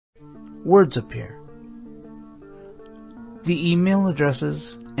words appear. The email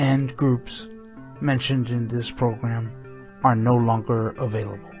addresses and groups mentioned in this program are no longer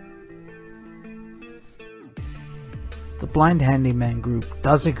available. The Blind Handyman group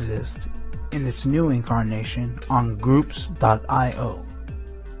does exist in its new incarnation on groups.io.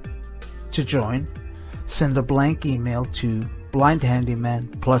 To join, send a blank email to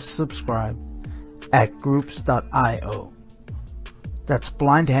blindhandyman+subscribe@groups.io. That's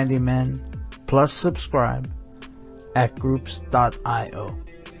blindhandyman+subscribe@groups.io.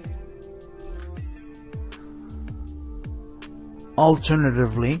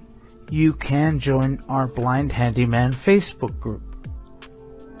 Alternatively, you can join our Blind Handyman Facebook group.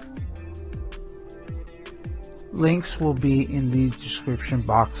 Links will be in the description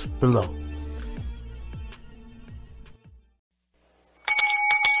box below.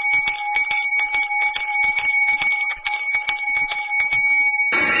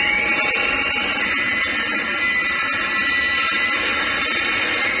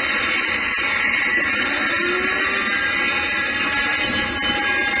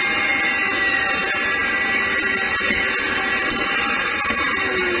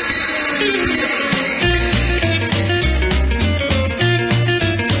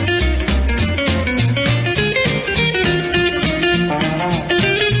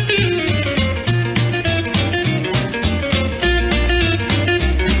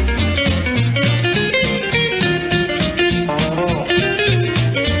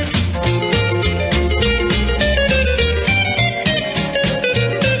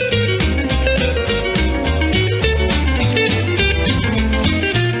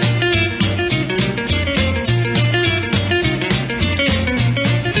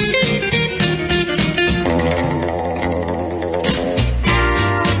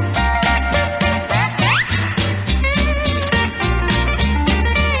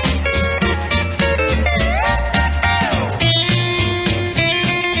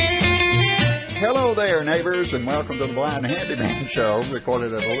 And welcome to the Blind Handyman Show,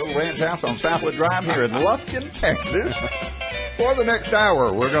 recorded at a little ranch house on Southwood Drive here in Lufkin, Texas. For the next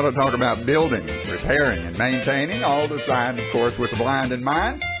hour, we're going to talk about building, repairing, and maintaining, all designed, of course, with the blind in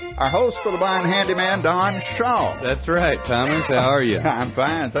mind. Our host for the Blind Handyman, Don Shaw. That's right, Thomas. How are you? I'm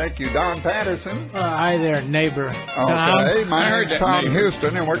fine, thank you. Don Patterson. Hi there, neighbor. Okay, my name's Tom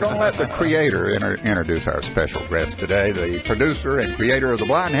Houston, and we're going to let the creator introduce our special guest today, the producer and creator of the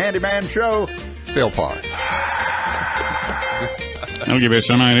Blind Handyman Show, Phil Park. I'll give you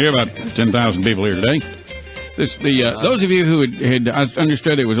some idea. About 10,000 people here today. Those of you who had I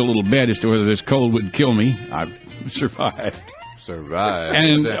understood it was a little bad as to whether this cold would kill me. I've survived.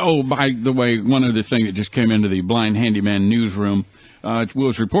 And, by the way, one other thing that just came into the Blind Handyman newsroom. It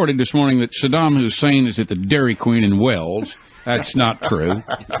was reported this morning that Saddam Hussein is at the Dairy Queen in Wells. That's not true.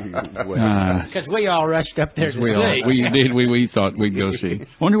 Because we all rushed up there to see. We did. We thought we'd go see.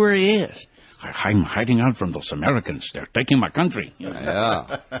 Wonder where he is. I'm hiding out from those Americans. They're taking my country.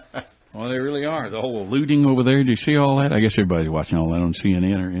 Yeah. Well, they really are. The whole looting over there. Do you see all that? I guess everybody's watching all that on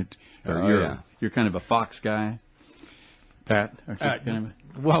CNN. You're kind of a Fox guy, Pat.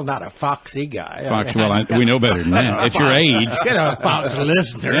 Well, not a foxy guy. Fox. We know better than that. At your age, get a Fox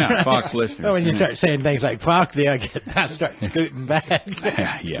listener. Yeah, Fox listener. When you start saying things like foxy, I start scooting back.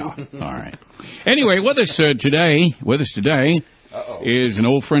 Yeah. All right. Anyway, with us today is an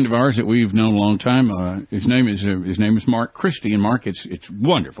old friend of ours that we've known a long time. His name is Mark Christie, and Mark, it's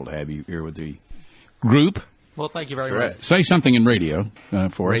wonderful to have you here with the group. Well, thank you very much. Say something in radio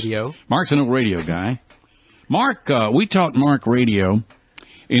for radio. Us. Mark's an old radio guy. Mark, we taught Mark radio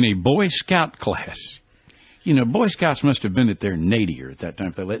in a Boy Scout class. You know, Boy Scouts must have been at their nadir at that time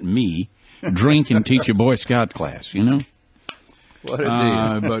if they let me drink and teach a Boy Scout class, you know? What a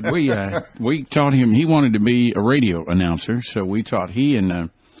deal. But we taught him. He wanted to be a radio announcer, so we taught he and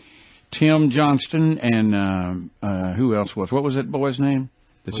Tim Johnston and who else was? What was that boy's name?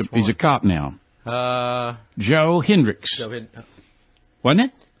 He's a cop now. Joe Hendricks. Wasn't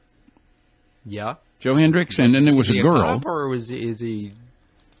it? Yeah. Joe Hendricks, and then there was a girl. Cop, or is he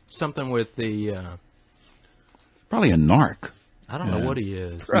something with the? Probably a narc. I don't know what he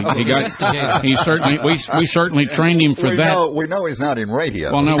is. We certainly trained him for that. We know he's not in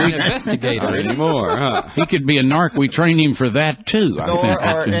radio. Well, no, he's an investigator anymore. Huh? He could be a narc. We trained him for that too.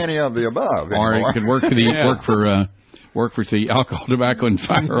 Or any of the above. Or he could work for work for the Alcohol, Tobacco, and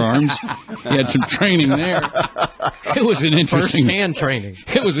Firearms. He had some training there. It was an interesting first-hand training.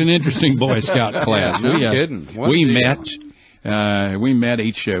 It was an interesting Boy Scout class. No kidding. We met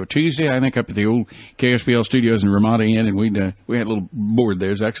each Tuesday, I think, up at the old KSPL studios in Ramada Inn, and we had a little board there.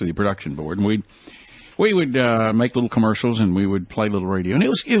 It was actually the production board, and we'd we would make little commercials and we would play little radio, and it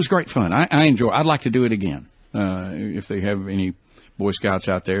was great fun. I enjoy. I'd like to do it again. If they have any Boy Scouts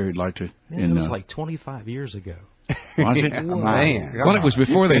out there who'd like to. It was like 25 years ago. Was it? Man. Well, it was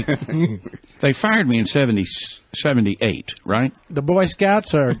before they fired me in 78, right? The Boy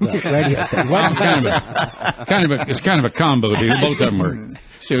Scouts or the radio? It's kind of a combo deal. Both of them were.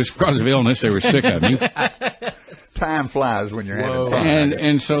 See, it was because of illness. They were sick of me. Time flies when you're having fun.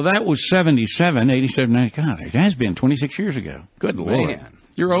 And so that was 77, 87, 90. God, it has been 26 years ago. Good Lord. Man.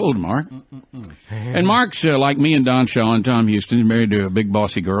 You're old, Mark. And Mark's like me and Don Shaw and Tom Houston, married to a big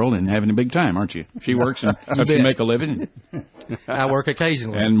bossy girl and having a big time, aren't you? She works and helps you make a living. I work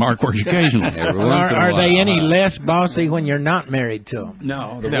occasionally. And Mark works occasionally. Are they any less bossy when you're not married to them?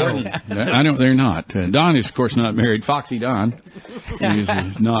 No. I don't. They're not. Don is, of course, not married. Foxy Don is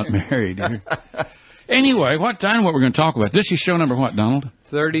not married. Anyway, what we're going to talk about? This is show number what, Donald?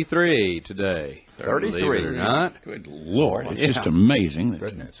 33 today. 33. Believe it or not. Good Lord. It's just amazing.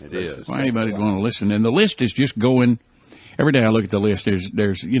 Goodness. It is. Why anybody'd want to listen. And the list is just going. Every day I look at the list. There's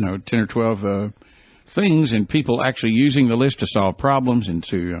 10 or 12 things and people actually using the list to solve problems and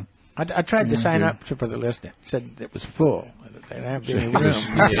to. I tried to sign up for the list. It said it was full. They didn't have any room.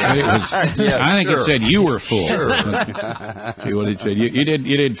 I think it said you were full. Sure. See what it said. You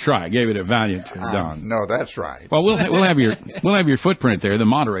did try. Gave it a valiant Don. No, that's right. Well, we'll have your footprint there. The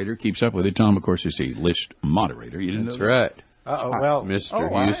moderator keeps up with it. Tom, of course, is the list moderator. You didn't That's know right. Well,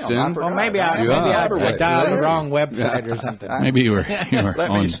 Mr. wow. Houston. well, maybe I dialed the wrong website or something. Maybe you were Let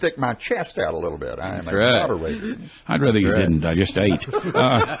on. me stick my chest out a little bit. I am a right. moderator. I'd rather you didn't. I just ate.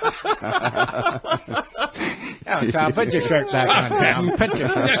 Tom, put your shirt back on, Tom. Put your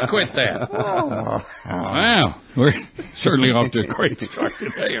shirt. Just quit that. Wow, we're certainly off to a great start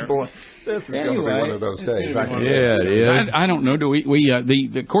today. Boy, this is going to be one of those days. Yeah, it is. I don't know. Do we of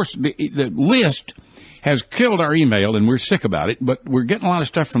course, the list has killed our email, and we're sick about it, but we're getting a lot of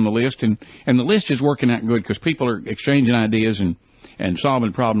stuff from the list, and the list is working out good because people are exchanging ideas and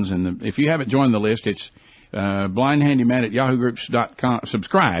solving problems. And if you haven't joined the list, it's blindhandyman@yahoogroups.com.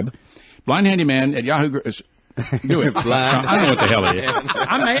 Subscribe. Blindhandyman at Yahoo Groups. Do it. I don't know what the hell it is.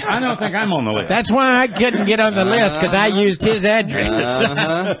 I don't think I'm on the list. That's why I couldn't get on the list, because I used his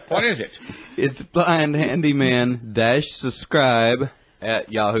address. What is it? It's blindhandyman-subscribe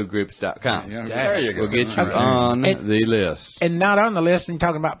at yahoogroups.com. There you go. We'll get you on the list. And not on the list, and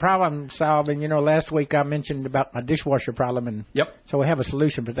talking about problem solving, last week I mentioned about my dishwasher problem, and so we have a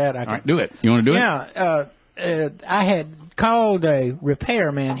solution for that. All right, do it. You want to do it? Yeah. I had called a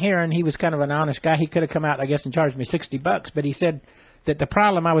repairman here, and he was kind of an honest guy. He could have come out, I guess, and charged me $60, but he said that the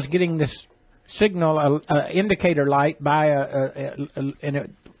problem, I was getting this signal, indicator light right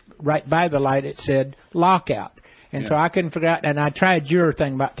by the light, it said lockout. And so I couldn't figure out, and I tried your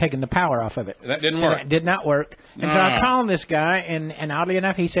thing about taking the power off of it. That didn't work. It did not work. And so I called this guy, and oddly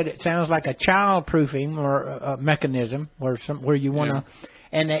enough, he said it sounds like a child-proofing or a mechanism where you want to,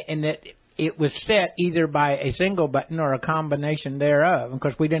 and that it was set either by a single button or a combination thereof. Of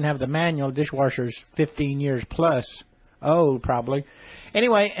course, we didn't have the manual. Dishwasher's 15 years plus old, probably.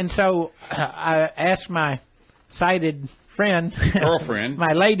 Anyway, and so I asked my sighted friend, girlfriend,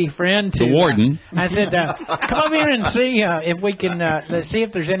 my lady friend, the warden. I said, "Come over here and see if we can. Let's see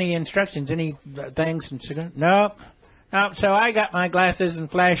if there's any instructions, any things." And she goes, "Nope." So I got my glasses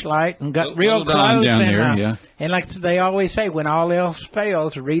and flashlight and got real close. Down and, there, and like they always say, when all else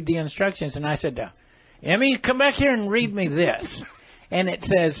fails, read the instructions. And I said, "Emmy, come back here and read me this." And it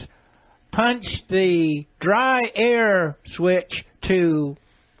says, "Punch the dry air switch to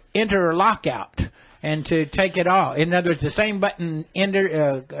enter lockout." And to take it off. In other words, the same button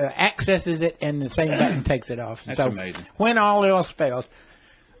accesses it, and the same button takes it off. That's so amazing. When all else fails.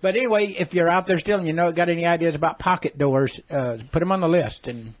 But anyway, if you're out there still and got any ideas about pocket doors, put them on the list.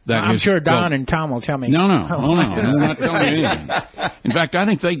 And I'm sure Don and Tom will tell me. No. They're not telling me anything. In fact, I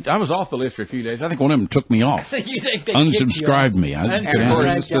think I was off the list for a few days. I think one of them took me off. You think they unsubscribed me.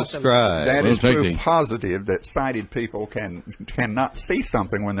 Unsubscribe. That is proof positive that sighted people cannot see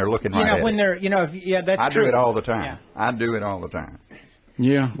something when they're looking right at when it. they're, that's I true. do it all the time. Yeah. I do it all the time.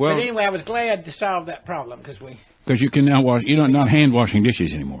 Yeah, well. But anyway, I was glad to solve that problem because you can now wash. You don't not hand washing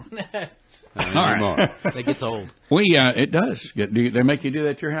dishes anymore. All right. That gets old. It does. Do they make you do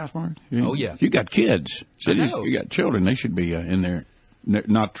that at your house, Mark? Oh yeah. You got kids. So I know. You got children. They should be in there.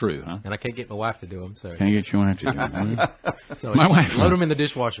 Not true, huh? And I can't get my wife to do them, so. Can't get your wife to do them. So My wife. Load them in the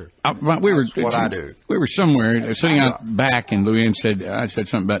dishwasher. That's what I do. We were somewhere sitting out back, and Luann said, I said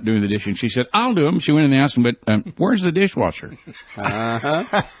something about doing the dishes, and she said, "I'll do them." She went in the house, but where's the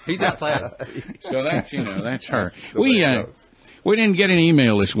Uh-huh. He's outside. So that's her. We didn't get an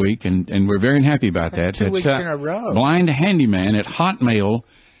email this week, and we're very happy about that. That's 2 weeks in a row.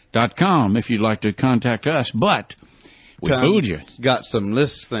 blindhandyman@hotmail.com if you'd like to contact us. But we fooled you. Got some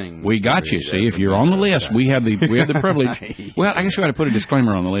list things. We got you. See, if you're on the list, we have the privilege. Well, I guess we ought to put a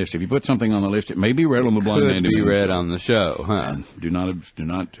disclaimer on the list. If you put something on the list, it may be read on the Blind Handyman. Could be read on the show, huh? Do not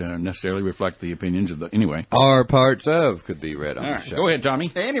necessarily reflect the opinions of the anyway. Or parts of could be read on the show. Go ahead,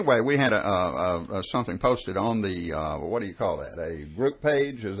 Tommy. Anyway, we had something posted on the what do you call that? A group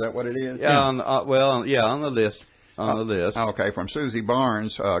page? Is that what it is? Yeah. On the list. On the list. Okay, from Susie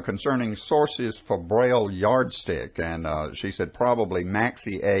Barnes concerning sources for Braille yardstick, and she said probably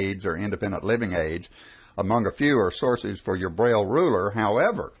Maxi aids or independent living aids, among a few, are sources for your Braille ruler.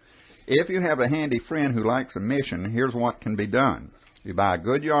 However, if you have a handy friend who likes a mission, here's what can be done. You buy a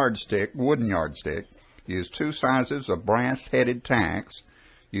good yardstick, wooden yardstick, use 2 sizes of brass-headed tacks,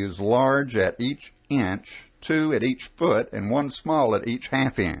 use large at each inch, 2 at each foot, and 1 small at each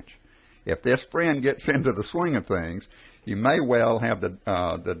half inch. If this friend gets into the swing of things, you may well have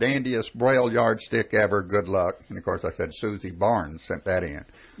the dandiest Braille yardstick ever. Good luck. And of course, I said Susie Barnes sent that in.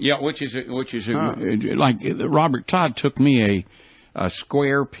 Yeah, which is like Robert Todd took me a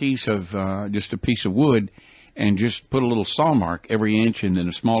square piece of just a piece of wood and just put a little saw mark every inch and then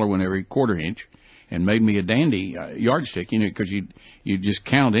a smaller one every quarter inch, and made me a dandy yardstick, because you just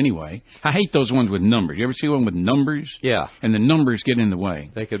count anyway. I hate those ones with numbers. You ever see one with numbers? Yeah. And the numbers get in the way.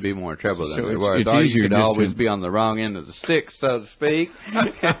 They could be more trouble than they it's, were. It's easier you could always be on the wrong end of the stick, so to speak,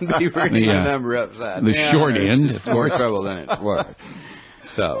 and be reading the number upside down. The short end, of course. More trouble than it's worth.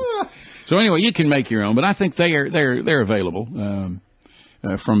 So anyway, you can make your own, but I think they're available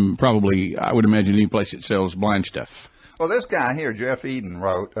from probably, I would imagine, any place that sells blind stuff. Well, this guy here, Jeff Eden,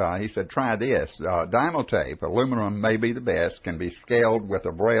 wrote, he said, try this. Dymo tape, aluminum may be the best, can be scaled with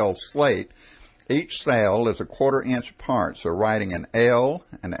a Braille slate. Each cell is a 1/4 inch apart, so writing an L,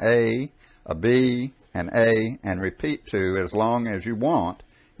 an A, a B, an A, and repeat to as long as you want,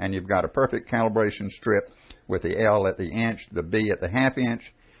 and you've got a perfect calibration strip with the L at the inch, the B at the half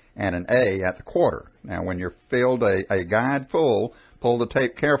inch, and an A at the 1/4. Now, when you're filled a guide full, pull the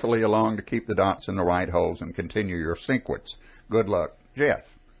tape carefully along to keep the dots in the right holes and continue your sequence. Good luck, Jeff.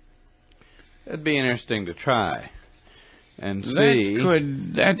 It'd be interesting to try and see.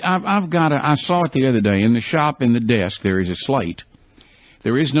 I saw it the other day in the shop in the desk. There is a slate.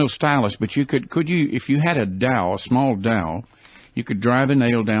 There is no stylus, but you could if you had a dowel, a small dowel, you could drive a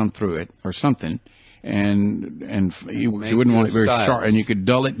nail down through it or something, and you wouldn't want it very sharp, and you could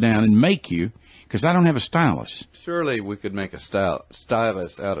dull it down and because I don't have a stylus. Surely we could make a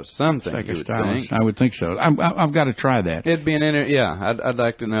stylus out of something. Like a stylus, I would think so. I've got to try that. It'd be I'd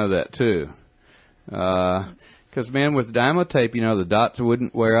like to know that too. Because man, with Dymo tape, the dots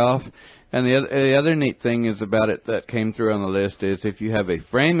wouldn't wear off. And the other neat thing is about it that came through on the list is if you have a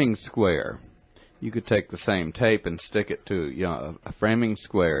framing square, you could take the same tape and stick it to a framing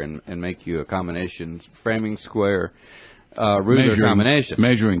square and make you a combination framing square. Ruler combination,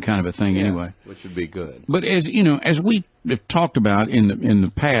 measuring kind of a thing, anyway, which would be good. But as we have talked about in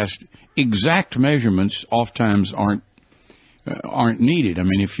the past, exact measurements oftentimes aren't needed. I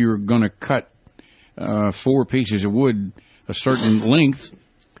mean, if you're going to cut 4 pieces of wood a certain length,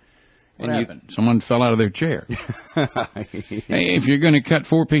 someone fell out of their chair. If you're going to cut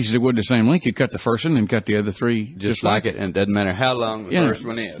 4 pieces of wood the same length, you cut the first one and cut the other 3 just like it, and it doesn't matter how long the first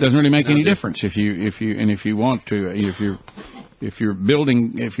one is. Doesn't really make any difference if you want to. If you're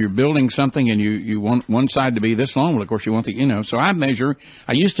building something and you want one side to be this long, well, of course you want the So I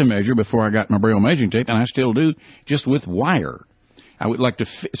used to measure before I got my Braille measuring tape, and I still do, just with wire. I would like to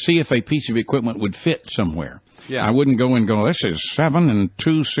see if a piece of equipment would fit somewhere. Yeah. I wouldn't go and go, this is 7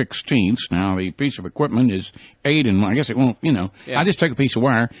 2/16. Now the piece of equipment is 8 I guess it won't, Yeah. I just take a piece of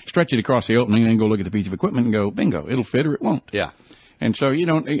wire, stretch it across the opening, and then go look at the piece of equipment and go, bingo, it'll fit or it won't. Yeah. And so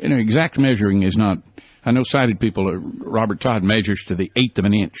exact measuring is not. I know sighted people. Robert Todd measures to the 1/8 of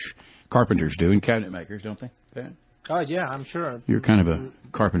an inch. Carpenters do, and cabinet makers, don't they? Pat? Oh yeah, I'm sure. You're kind of a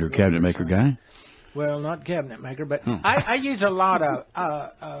carpenter cabinet maker guy. Well, not cabinet maker, but I use a lot of.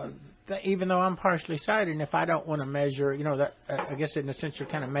 Even though I'm partially sighted, and if I don't want to measure, that I guess in a sense you're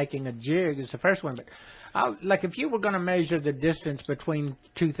kind of making a jig is the first one. But like if you were going to measure the distance between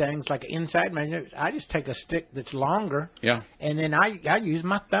 2 things, like an inside measure, I just take a stick that's longer. Yeah. And then I use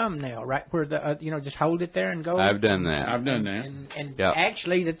my thumbnail right where the just hold it there and go. I've done that. And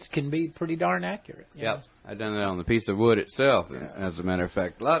actually that can be pretty darn accurate. Yep. I've done that on the piece of wood itself, as a matter of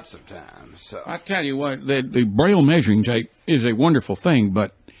fact, lots of times. So. I tell you what, the Braille measuring tape is a wonderful thing,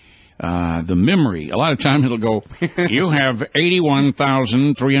 but the memory. A lot of times it'll go, you have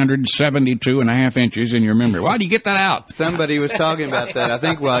 81,372 and a half inches in your memory. Why do you get that out? Somebody was talking about that, I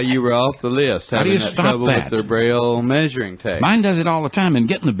think, while you were off the list, How do you having that stop trouble that? with their Braille measuring tape. Mine does it all the time, and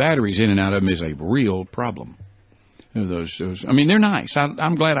getting the batteries in and out of them is a real problem. Those, I mean, they're nice.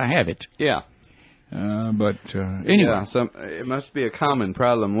 I'm glad I have it. Yeah. But anyway. Yeah, it must be a common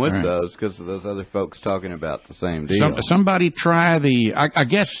problem with those because of those other folks talking about the same deal. Somebody try the... I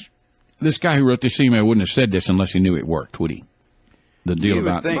guess this guy who wrote this email wouldn't have said this unless he knew it worked, would he? The deal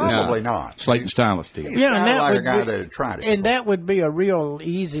about probably not. Slate and stylus deal. Yeah, and that like a guy that had tried it. And that would be a real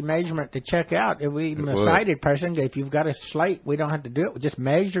easy measurement to check out. If we, a sighted person, if you've got a slate, we don't have to do it. We just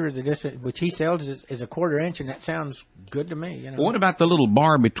measure the distance, which he sells is a 1/4 inch, and that sounds good to me. You know. What about the little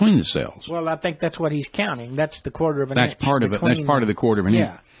bar between the cells? Well, I think that's what he's counting. That's the 1/4 of an inch. That's part of it. That's part of the 1/4 of an inch.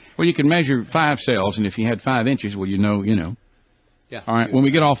 Well, you can measure 5 cells, and if you had 5 inches, well, you know. Yeah. All right. When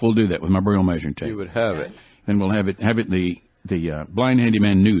we get off, we'll do that with my Braille measuring tape. You would have it. Then we'll have it in the Blind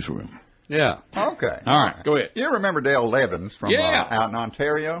Handyman newsroom. Yeah. Okay. All right. Go ahead. You remember Dale Levins from out in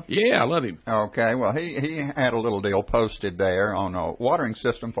Ontario? Yeah, I love him. Okay. Well, he had a little deal posted there on a watering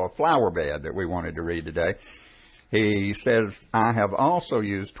system for a flower bed that we wanted to read today. He says, I have also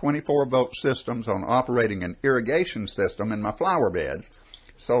used 24-volt systems on operating an irrigation system in my flower beds.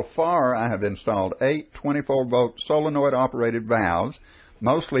 So far, I have installed 8 24-volt solenoid-operated valves,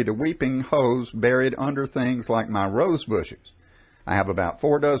 mostly to weeping hose buried under things like my rose bushes. I have about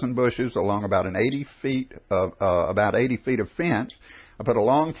 4 dozen bushes along about 80 feet of fence. I put a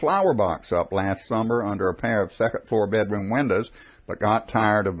long flower box up last summer under a pair of second-floor bedroom windows, but got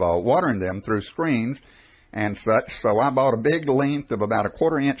tired of watering them through screens and such, so I bought a big length of about a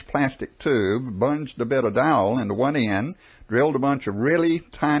 1/4 inch plastic tube, bunged a bit of dowel into one end, drilled a bunch of really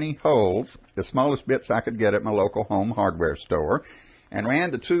tiny holes, the smallest bits I could get at my local home hardware store, and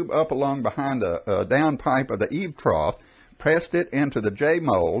ran the tube up along behind the downpipe of the eave trough, pressed it into the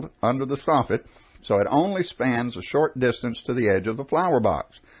J-mold under the soffit, so it only spans a short distance to the edge of the flower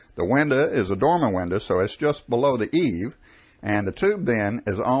box. The window is a dormer window, so it's just below the eave, and the tube then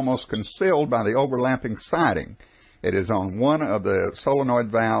is almost concealed by the overlapping siding. It is on one of the solenoid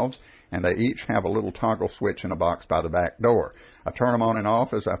valves, and they each have a little toggle switch in a box by the back door. I turn them on and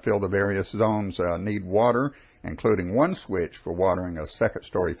off as I feel the various zones need water, including one switch for watering a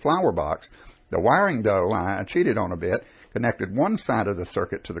second-story flower box. The wiring, though, I cheated on a bit, connected one side of the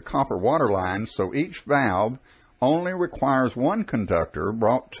circuit to the copper water lines, so each valve only requires one conductor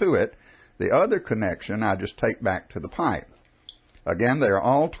brought to it. The other connection I just take back to the pipe. Again, they are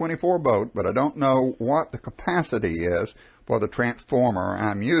all 24-volt, but I don't know what the capacity is for the transformer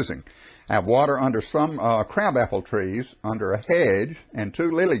I'm using. I have water under some crabapple trees, under a hedge, and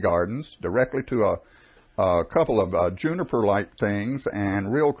 2 lily gardens, directly to a couple of juniper-like things,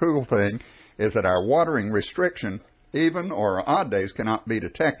 and real cool thing is that our watering restriction, even or odd days, cannot be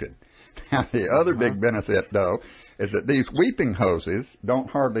detected. Now, the other big benefit, though, is that these weeping hoses don't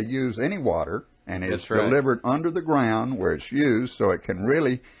hardly use any water, and it's delivered under the ground where it's used, so it can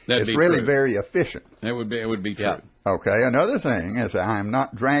really, very efficient. It would be true. Okay, another thing is that I'm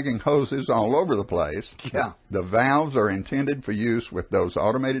not dragging hoses all over the place. Yeah. The valves are intended for use with those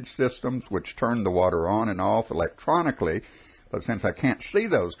automated systems which turn the water on and off electronically, but since I can't see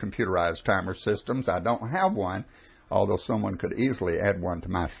those computerized timer systems, I don't have one, although someone could easily add one to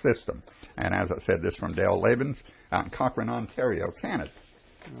my system. And as I said, this from Dale Levins out in Cochrane, Ontario, Canada.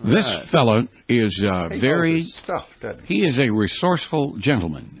 This fellow is he is a resourceful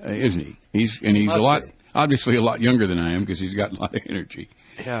gentleman, isn't he? He's obviously a lot younger than I am because he's got a lot of energy.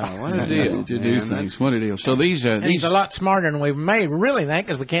 Yeah, what a deal. To do things. What a deal. So these he's a lot smarter than we may really think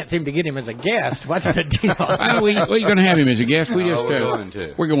because we can't seem to get him as a guest. What's the deal? We're going to have him as a guest. We're going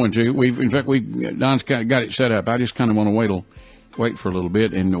to. Don's got it set up. I just kind of want to wait for a little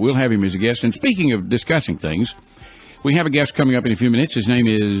bit, and we'll have him as a guest. And speaking of discussing things, we have a guest coming up in a few minutes. His name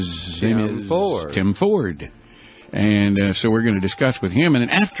is Tim Ford. Tim Ford. And so we're going to discuss with him. And then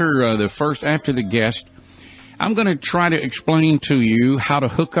after the guest, I'm going to try to explain to you how to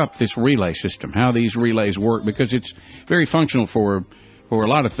hook up this relay system, how these relays work, because it's very functional for a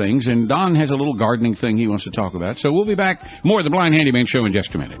lot of things. And Don has a little gardening thing he wants to talk about. So we'll be back. More of the Blind Handyman Show in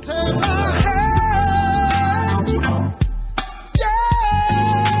just a minute.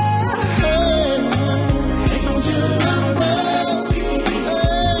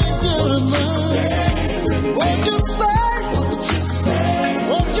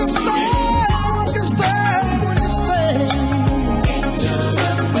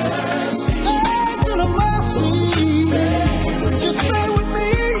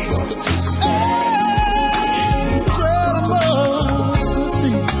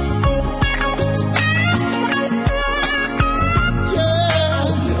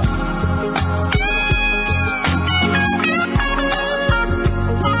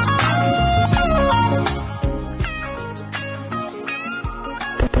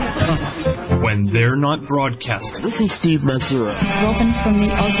 when they're not broadcasting. This is Steve Mazzura. It's Robin from the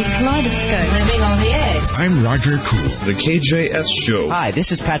Aussie Kaleidoscope. Living on the edge. I'm Roger Cool. The KJS Show. Hi,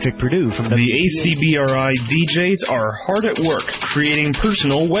 this is Patrick Perdue from the ACBRI DJs are hard at work creating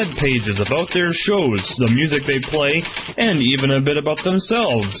personal web pages about their shows, the music they play, and even a bit about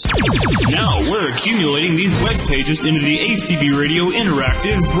themselves. Now we're accumulating these web pages into the ACB Radio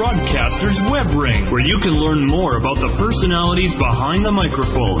Interactive Broadcasters Web Ring, where you can learn more about the personalities behind the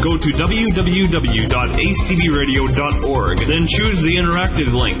microphone. Go to www.acbradio.org, then choose the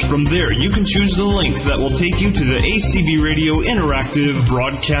interactive link. From there, you can choose the link that will take you to the ACB Radio Interactive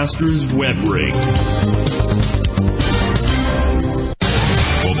Broadcasters Web Ring.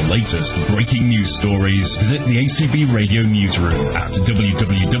 For the latest breaking news stories, visit the ACB Radio newsroom at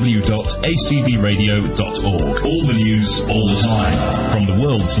www.acbradio.org. All the news, all the time, from the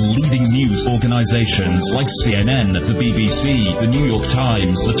world's leading news organizations like CNN, the BBC, the New York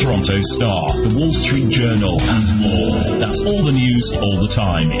Times, the Toronto Star, the Wall Street Journal, and more. That's all the news, all the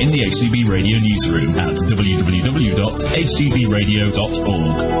time, in the ACB Radio newsroom at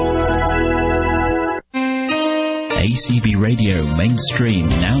www.acbradio.org. ACB Radio Mainstream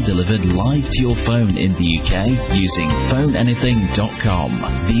now delivered live to your phone in the UK using PhoneAnything.com.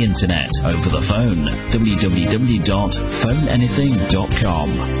 The internet over the phone.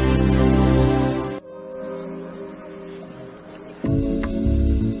 www.phoneanything.com.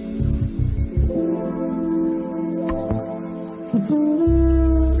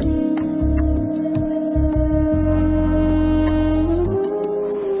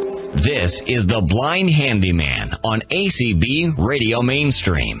 This is The Blind Handyman on ACB Radio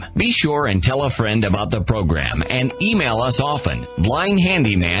Mainstream. Be sure and tell a friend about the program and email us often,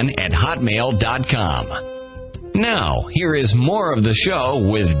 blindhandyman@hotmail.com. Now, here is more of the show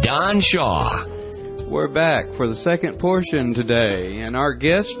with Don Shaw. We're back for the second portion today, and our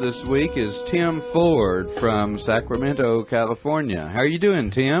guest this week is Tim Ford from Sacramento, California. How are you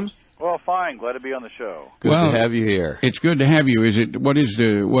doing, Tim? Well, fine. Glad to be on the show. Good to have you here. It's good to have you. What is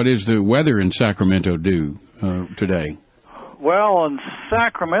the weather in Sacramento do today? Well, in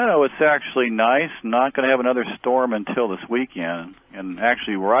Sacramento, it's actually nice. Not going to have another storm until this weekend. And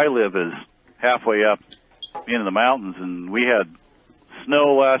actually, where I live is halfway up into the mountains, and we had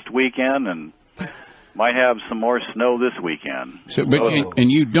snow last weekend, and might have some more snow this weekend. So,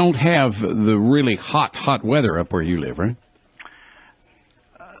 and you don't have the really hot weather up where you live, right?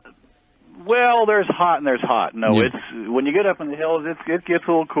 Well, there's hot and there's hot. No, Yeah. it's when you get up in the hills, it gets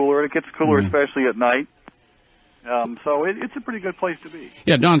a little cooler. It gets cooler, especially at night. So it's a pretty good place to be.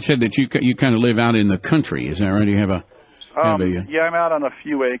 Yeah, Don said that you kind of live out in the country. Is that right? You have a yeah, I'm out on a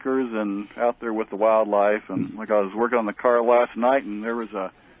few acres and out there with the wildlife. And like I was working on the car last night, and there was a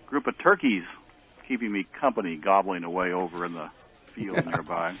group of turkeys keeping me company, gobbling away over in the field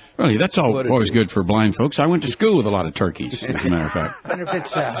nearby. Really, that's always good for blind folks. I went to school with a lot of turkeys, as a matter of fact. I wonder if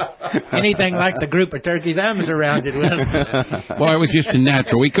it's anything like the group of turkeys I'm surrounded with. Well, it was just a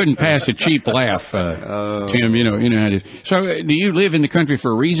natural. We couldn't pass a cheap laugh, Tim. You know how it is. So, do you live in the country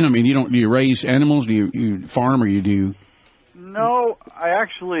for a reason? I mean, do you raise animals? Do you farm, or you do? No, I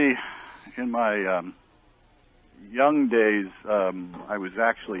actually, in my young days, I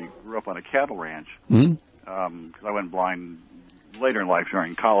grew up on a cattle ranch. Mm-hmm. Because I went blind later in life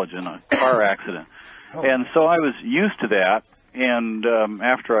during college in a car accident. And so I was used to that. And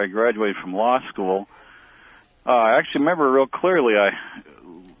after I graduated from law school, I actually remember real clearly I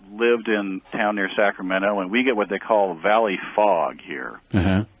lived in town near Sacramento, and we get what they call valley fog here.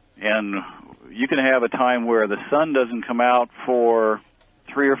 Uh-huh. And you can have a time where the sun doesn't come out for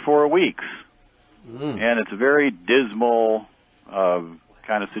 3 or 4 weeks. And it's a very dismal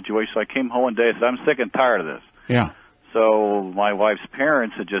kind of situation. So I came home one day and said, I'm sick and tired of this. Yeah. So my wife's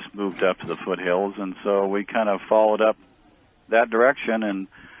parents had just moved up to the foothills, and so we kind of followed up that direction. And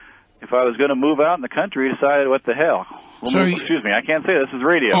if I was going to move out in the country, decided, what the hell? Well, excuse me, I can't say this is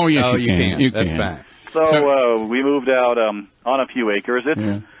radio. Oh, yes, you can. You That's can. fine. So we moved out on a few acres.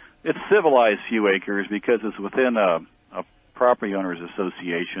 It's civilized few acres because it's within a property owners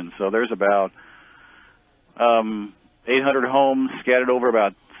association. So there's about 800 homes scattered over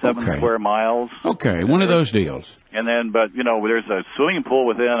about 7 square miles. Okay, one of those deals. And then, but, there's a swimming pool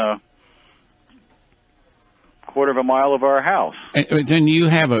within a quarter of a mile of our house. And then you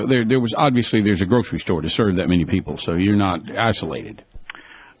have there's a grocery store to serve that many people, so you're not isolated.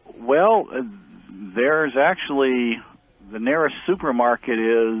 Well, there's actually, the nearest supermarket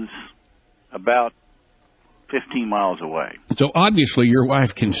is about 15 miles away. So obviously your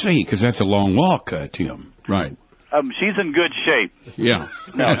wife can see, because that's a long walk, Tim. Right. She's in good shape. Yeah.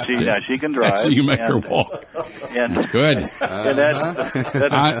 No, she can drive. So you make her walk. And that's good. And that's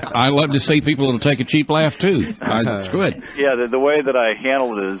I love to see people that'll take a cheap laugh too. It's good. Yeah, the way that I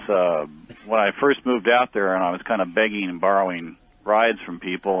handled it is when I first moved out there, and I was kind of begging and borrowing rides from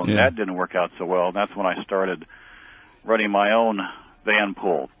people, and that didn't work out so well. And that's when I started running my own van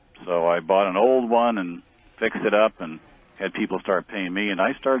pool. So I bought an old one and fixed it up and had people start paying me, and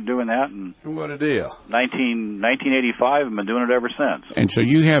I started doing that. And what a deal! 1985, I've been doing it ever since. And so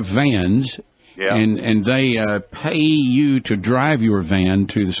you have vans, and they pay you to drive your van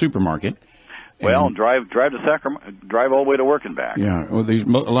to the supermarket. Well, and drive to Sacramento, drive all the way to work and back. Yeah. Well,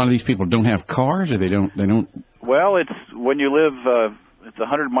 a lot of these people don't have cars, or they don't. Well, it's when you live. It's a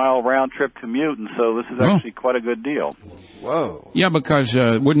 100-mile round-trip commute, and so this is actually quite a good deal. Whoa. Yeah, because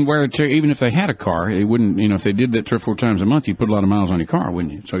it wouldn't wear it, even if they had a car, it wouldn't, if they did that 3 or 4 times a month, you'd put a lot of miles on your car,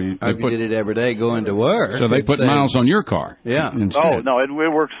 wouldn't you? So you did it every day going to work. So they put miles on your car. Yeah. Instead. Oh, no, it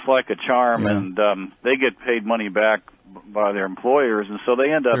works like a charm, and they get paid money back by their employers, and so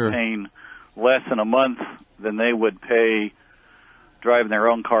they end up paying less in a month than they would pay driving their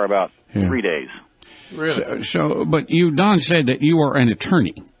own car about 3 days. Really? So, but Don said that you are an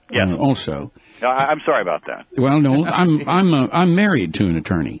attorney. Yes. Also. I'm sorry about that. Well, no, I'm married to an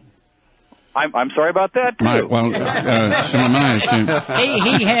attorney. I'm sorry about that too. So am I.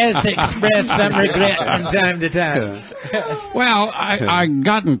 He has expressed some regret from time to time. Well, I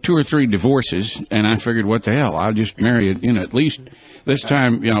gotten 2 or 3 divorces, and I figured, what the hell? I'll just marry it. At least this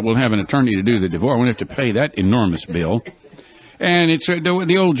time, we'll have an attorney to do the divorce. I won't have to pay that enormous bill. And it's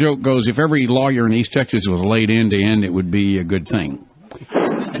the old joke goes, if every lawyer in East Texas was laid end to end, it would be a good thing.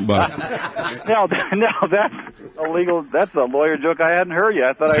 But no, that's illegal. That's a lawyer joke I hadn't heard yet.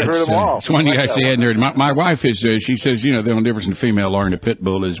 I thought I heard them all. It's one you actually hadn't heard. My wife is. She says, the only difference in a female lawyer and a pit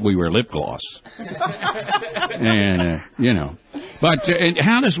bull is we wear lip gloss. And but and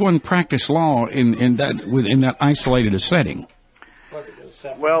how does one practice law in that isolated a setting?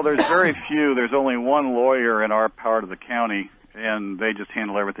 Well, there's very few. There's only one lawyer in our part of the county, and they just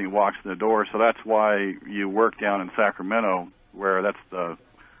handle everything, walks in the door. So that's why you work down in Sacramento, where that's the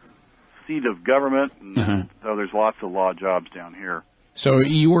seat of government. And so there's lots of law jobs down here. So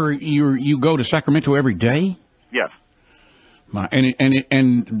you go to Sacramento every day? Yes.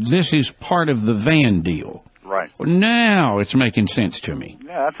 And this is part of the van deal. Right. Well, now it's making sense to me.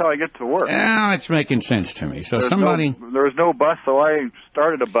 Yeah, that's how I get to work. Now it's making sense to me. So there was no bus, so I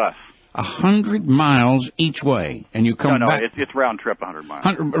started a bus. 100 miles each way, and you come back. No, it's round trip 100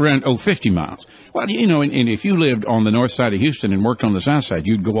 miles. 50 miles. Well, and if you lived on the north side of Houston and worked on the south side,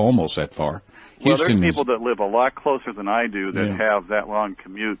 you'd go almost that far. Well, there's people that live a lot closer than I do that have that long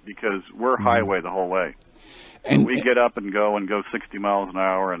commute because we're highway the whole way. And we get up and go 60 miles an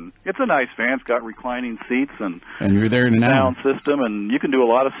hour, and it's a nice van. It's got reclining seats and you're there in an sound system, and you can do a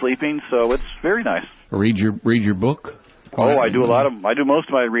lot of sleeping, so it's very nice. Read your book. I do most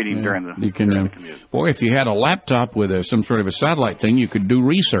of my reading during the commute. Boy, if you had a laptop with some sort of a satellite thing, you could do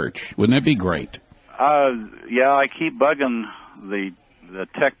research. Wouldn't that be great? I keep bugging the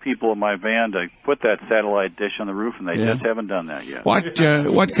tech people in my van to put that satellite dish on the roof, and they just haven't done that yet.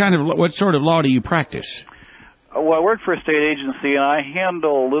 What sort of law do you practice? Well, I work for a state agency, and I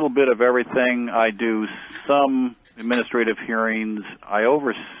handle a little bit of everything. I do some administrative hearings. I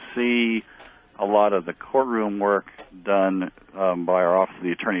oversee a lot of the courtroom work done by our Office of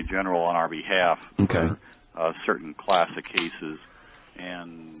the Attorney General on our behalf for certain class of cases.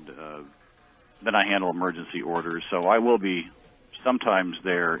 And then I handle emergency orders. So I will be sometimes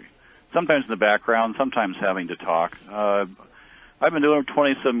there, sometimes in the background, sometimes having to talk. I've been doing it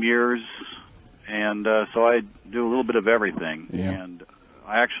 20-some years. And so I do a little bit of everything. Yeah. And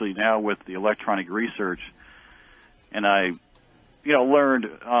I actually now with the electronic research, and I, learned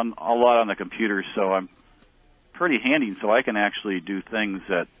a lot on the computer, so I'm pretty handy. So I can actually do things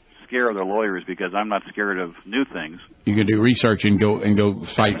that scare other lawyers because I'm not scared of new things. You can do research and go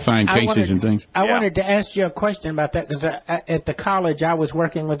find cases and things. I wanted to ask you a question about that because at the college I was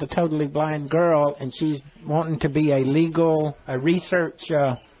working with a totally blind girl, and she's wanting to be a research.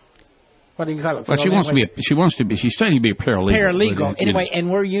 What do you call it? Well, she's studying to be a paralegal. Paralegal. Anyway,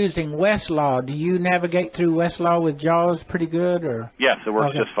 and we're using Westlaw. Do you navigate through Westlaw with JAWS pretty good, or? Yes, it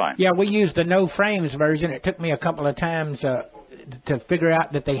works just fine. Yeah, we used the no frames version. It took me a couple of times to figure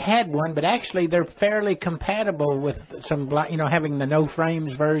out that they had one, but actually they're fairly compatible with some, having the no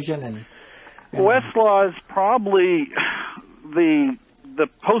frames version. And Westlaw is probably the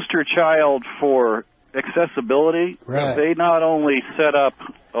poster child for accessibility. Right. They not only set up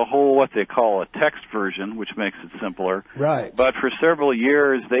a whole what they call a text version, which makes it simpler. Right. But for several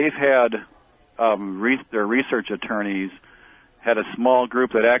years, they've had their research attorneys had a small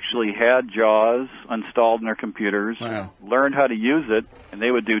group that actually had JAWS installed in their computers, learned how to use it, and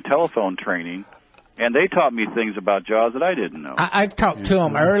they would do telephone training. And they taught me things about JAWS that I didn't know. I've talked to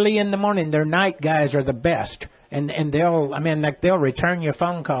them early in the morning. Their night guys are the best. And they'll return your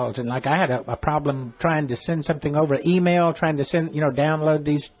phone calls. And like I had a problem trying to send something over email, trying to download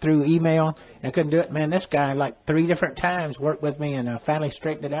these through email. And I couldn't do it. Man, this guy like 3 different times worked with me and finally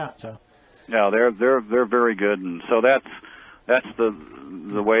straightened it out. So. Yeah, they're very good. And so that's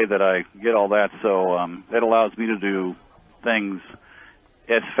the way that I get all that. So it allows me to do things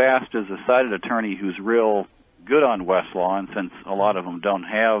as fast as a sighted attorney who's real good on Westlaw, and since a lot of them don't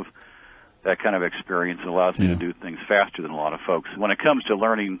have that kind of experience, it allows me to do things faster than a lot of folks. When it comes to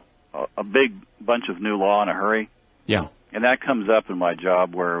learning a big bunch of new law in a hurry, and that comes up in my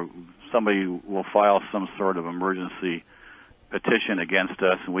job where somebody will file some sort of emergency petition against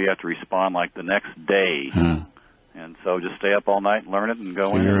us, and we have to respond like the next day. And so just stay up all night and learn it and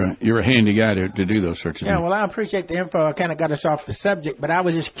go in. You're a handy guy to do those sorts of things. Yeah, well, I appreciate the info. I kind of got us off the subject, but I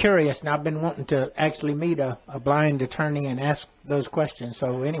was just curious, and I've been wanting to actually meet a blind attorney and ask those questions.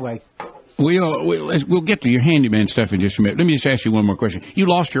 So anyway. We'll get to your handyman stuff in just a minute. Let me just ask you one more question. You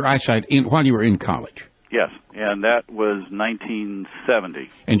lost your eyesight while you were in college. Yes, and that was 1970.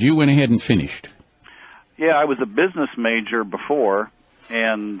 And you went ahead and finished. Yeah, I was a business major before,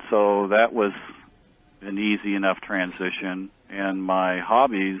 and so that was an easy enough transition. And my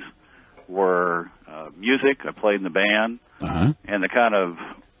hobbies were music. I played in the band. And the kind of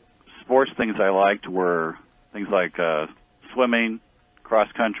sports things I liked were things like swimming,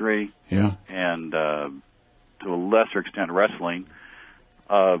 cross country, and to a lesser extent wrestling,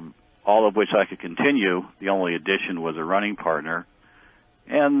 all of which I could continue. The only addition was a running partner.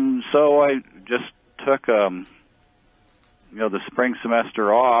 And so I just took the spring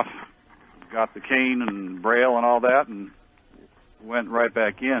semester off, got the cane and braille and all that, and went right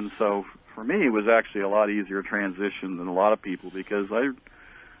back in. So for me, it was actually a lot easier transition than a lot of people, because I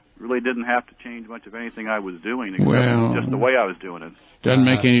really didn't have to change much of anything I was doing, except just the way I was doing it. Doesn't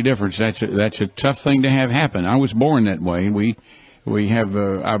make any difference. That's a tough thing to have happen. I was born that way. We have.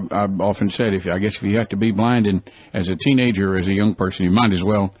 I've often said, if you have to be blind, and as a teenager or as a young person, you might as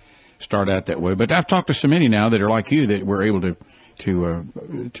well start out that way. But I've talked to so many now that are like you, that were able to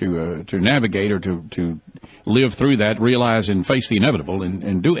navigate or to live through that, realize and face the inevitable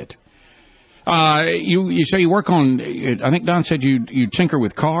and do it. You say you work on, I think Don said you tinker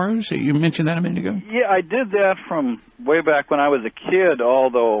with cars. You mentioned that a minute ago. Yeah, I did that from way back when I was a kid,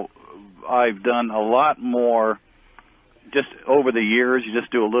 although I've done a lot more just over the years. You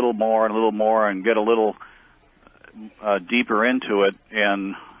just do a little more and get a little deeper into it.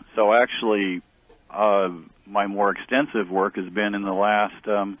 And so actually my more extensive work has been in the last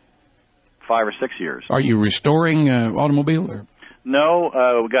 5 or 6 years. Are you restoring automobile? Or? No,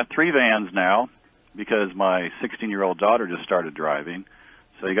 we've got 3 vans now because my 16-year-old daughter just started driving.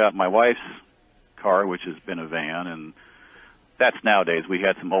 So you got my wife's car, which has been a van, and that's nowadays. We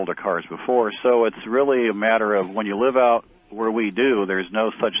had some older cars before. So it's really a matter of when you live out where we do, there's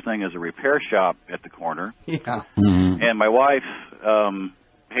no such thing as a repair shop at the corner. Yeah. And my wife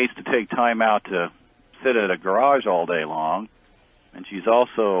hates to take time out to sit at a garage all day long, and she's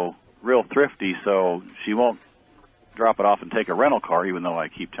also real thrifty, so she won't drop it off and take a rental car, even though I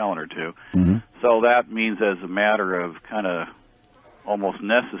keep telling her to. So that means, as a matter of kind of almost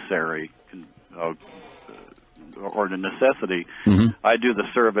necessary or the necessity, I do the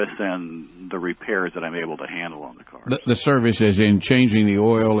service and the repairs that I'm able to handle on the car. The service as in changing the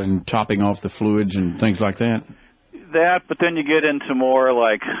oil and topping off the fluids and things like that? That, but then you get into more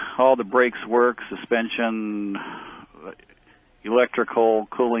like all the brakes work, suspension, electrical,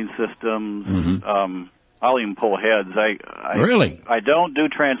 cooling systems. I'll even pull heads. Really? I don't do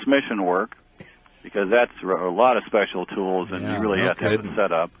transmission work because that's a lot of special tools, and you really have to have it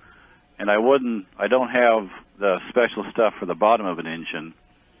set up. And I don't have the special stuff for the bottom of an engine,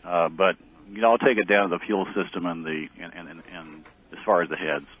 but I'll take it down to the fuel system and as far as the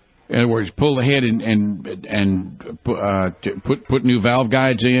heads. In other words, pull the head and put new valve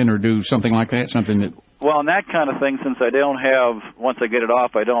guides in, or do something like that. Well, and that kind of thing, since I don't have, once I get it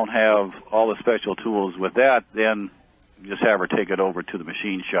off, I don't have all the special tools with that, then just have her take it over to the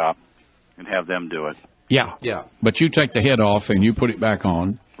machine shop and have them do it. Yeah. But you take the head off and you put it back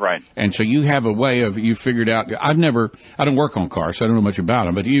on. Right. And so you have a way of, you figured out, I don't work on cars, so I don't know much about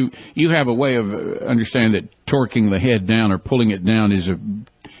them, but you have a way of understanding that torquing the head down or pulling it down is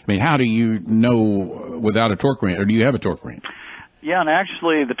how do you know without a torque wrench, or do you have a torque wrench? Yeah, and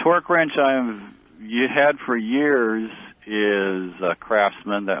actually the torque wrench you had for years is a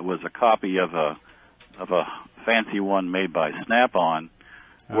Craftsman that was a copy of a fancy one made by Snap-on,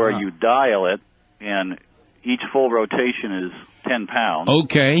 where you dial it, and each full rotation is 10 pounds.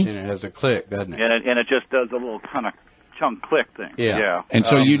 Okay. And it has a click, doesn't it? And it just does a little kind of chunk click thing. Yeah. And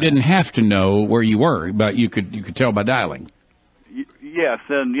so you didn't have to know where you were, but you could tell by dialing. Yes,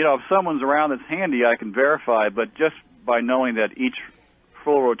 and if someone's around that's handy, I can verify. But just by knowing that each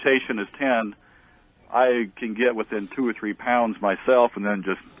full rotation is 10, I can get within 2 or 3 pounds myself, and then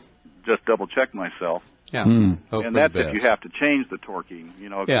just double check myself. Yeah. And that's if you have to change the torquing.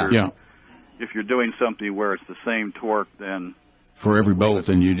 If you're doing something where it's the same torque, then for every bolt,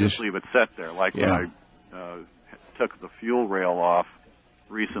 then you just leave it set there. Like when I took the fuel rail off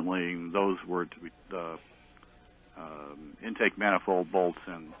recently, those were to be intake manifold bolts,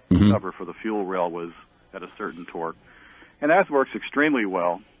 and the cover for the fuel rail was at a certain torque, and that works extremely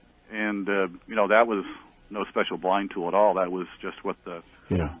well. And that was no special blind tool at all. That was just what the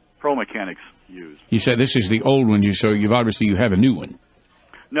pro mechanics use. You said this is the old one, so you have a new one.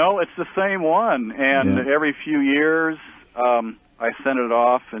 No, it's the same one, and every few years I send it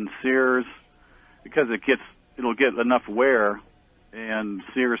off, and Sears, because it'll get enough wear, and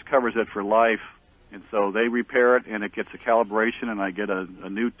Sears covers it for life, and so they repair it, and it gets a calibration, and I get a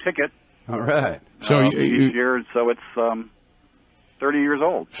new ticket. All right. So each year, so it's 30 years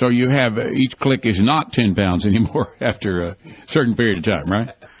old. So you have each click is not 10 pounds anymore after a certain period of time,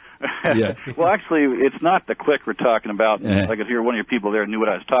 right? Yeah. Well, actually, it's not the click we're talking about. I could hear one of your people there knew what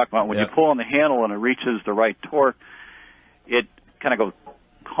I was talking about. When you pull on the handle and it reaches the right torque, it kind of goes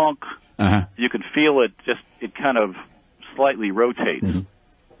conk. You can feel it. It kind of slightly rotates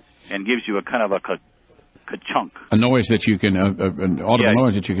and gives you a kind of a ka-chunk. A noise that you can, an audible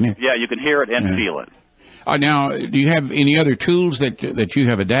noise that you can hear. Yeah, you can hear it and feel it. Now, do you have any other tools that you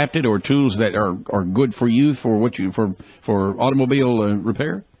have adapted, or tools that are good for you for automobile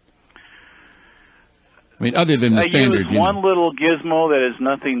repair? I mean, other than the standard. I use one little gizmo that is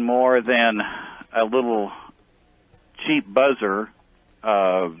nothing more than a little cheap buzzer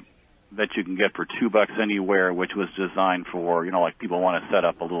that you can get for $2 anywhere, which was designed for, like people want to set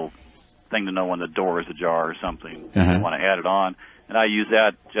up a little thing to know when the door is ajar or something. They want to add it on. And I use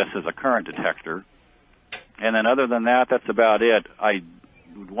that just as a current detector. And then other than that, that's about it.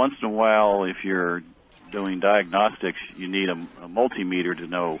 Once in a while, if you're doing diagnostics, you need a multimeter to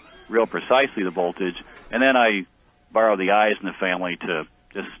know real precisely the voltage. And then I borrow the eyes in the family to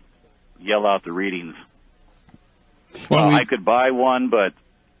just yell out the readings. Well, I could buy one, but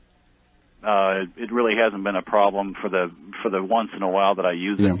it really hasn't been a problem for the once in a while that I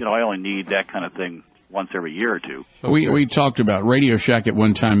use it. I only need that kind of thing once every year or two. We talked about Radio Shack at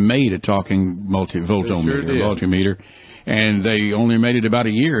one time made a talking multimeter, and they only made it about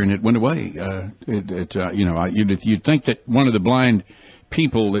a year, and it went away. You'd think that one of the blind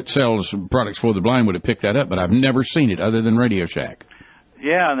people that sells products for the blind would have picked that up, but I've never seen it other than Radio Shack.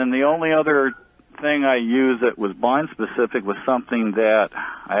 Yeah, and then the only other thing I used that was blind specific was something that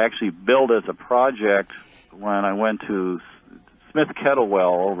I actually built as a project when I went to Smith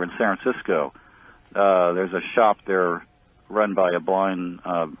Kettlewell over in San Francisco. There's a shop there run by a blind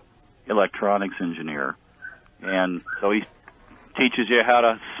electronics engineer, and so he teaches you how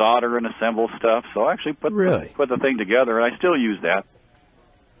to solder and assemble stuff. So I actually put the thing together, and I still use that.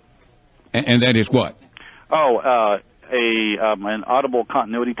 And that is what? An audible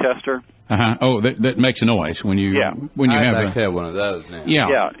continuity tester. Oh, that makes a noise when you have one of those now.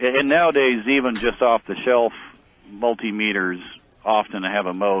 Yeah, and nowadays even just off the shelf multimeters often have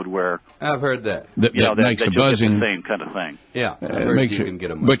a mode where I've heard that that makes a buzzing, the same kind of thing. Yeah, you can get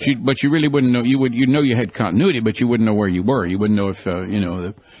them. But you really wouldn't know. You know you had continuity, but you wouldn't know where you were. You wouldn't know if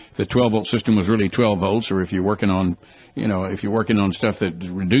the 12-volt system was really 12 volts, or if you're working on stuff that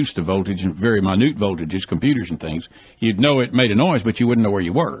reduced the voltage and very minute voltages, computers and things. You'd know it made a noise, but you wouldn't know where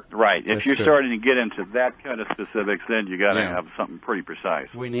you were. Right. If you're starting to get into that kind of specifics, then you got to have something pretty precise.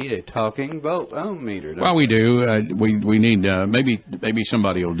 We need a talking voltmeter. Well, we do. We need maybe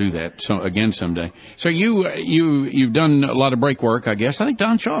somebody will do that again someday. So you've done a lot of brake work, I guess. I think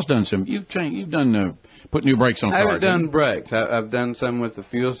Don Shaw's done some. You've done. Put new brakes on cars. I haven't done brakes. I've done some with the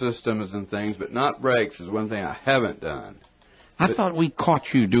fuel systems and things, but not brakes is one thing I haven't done. I thought we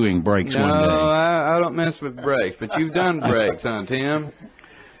caught you doing brakes one day. No, I don't mess with brakes, but you've done brakes, huh, Tim?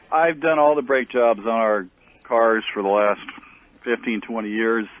 I've done all the brake jobs on our cars for the last 15, 20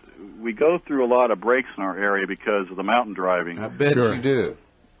 years. We go through a lot of brakes in our area because of the mountain driving. I bet you do.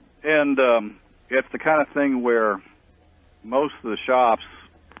 And it's the kind of thing where most of the shops,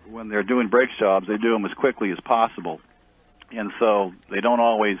 when they're doing brake jobs, they do them as quickly as possible. And so they don't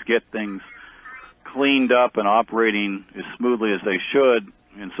always get things cleaned up and operating as smoothly as they should,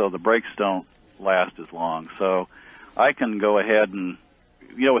 and so the brakes don't last as long. So I can go ahead and,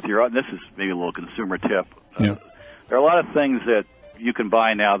 with your, this is maybe a little consumer tip. Yeah. There are a lot of things that you can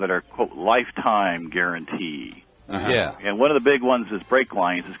buy now that are, quote, lifetime guarantee. Yeah. And one of the big ones is brake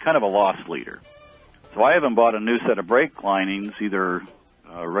linings. It's kind of a loss leader. So I haven't bought a new set of brake linings, either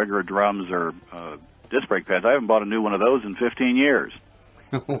regular drums or disc brake pads. I haven't bought a new one of those in 15 years.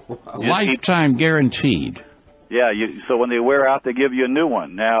 Lifetime guaranteed. Yeah, so when they wear out, they give you a new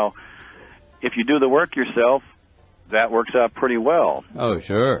one. Now, if you do the work yourself, that works out pretty well. Oh,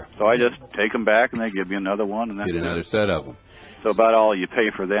 sure. So I just take them back, and they give you another one. And get another set of them. So about all you pay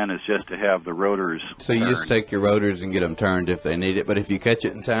for then is just to have the rotors So you turned. just take your rotors and get them turned if they need it, but if you catch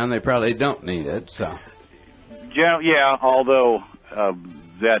it in time, they probably don't need it. So. Yeah, although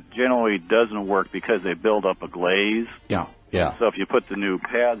that generally doesn't work because they build up a glaze. Yeah. So if you put the new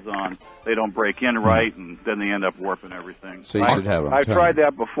pads on, they don't break in right, and then they end up warping everything. So you should have them I've turned. tried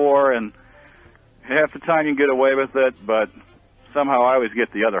that before, and half the time you can get away with it, but somehow I always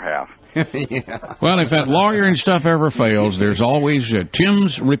get the other half. Yeah. Well, if that lawyer and stuff ever fails, there's always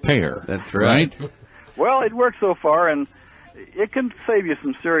Tim's Repair. That's right. Well, it worked so far, and it can save you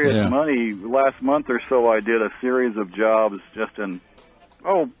some serious money. Last month or so, I did a series of jobs just in,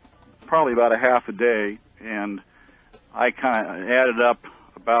 probably about a half a day, and I kind of added up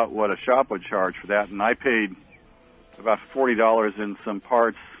about what a shop would charge for that, and I paid about $40 in some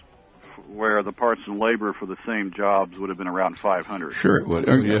parts, where the parts and labor for the same jobs would have been around $500. Sure it would.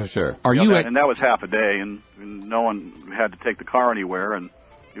 Yeah, sure. Are you and that was half a day, and no one had to take the car anywhere, and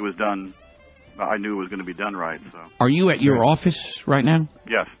it was done. I knew it was going to be done right. So. Are you at your office right now?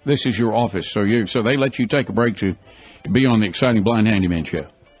 Yes. This is your office, so they let you take a break to be on the exciting Blind Handyman show.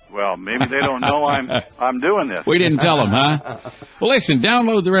 Well, maybe they don't know I'm doing this. We didn't tell them, huh? Well, listen,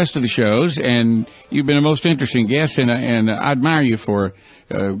 download the rest of the shows, and you've been a most interesting guest, and I admire you for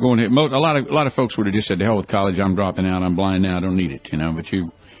going ahead. A lot of folks would have just said, "To hell with college, I'm dropping out, I'm blind now, I don't need it," But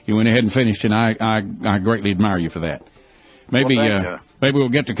you went ahead and finished, and I greatly admire you for that. Maybe maybe we'll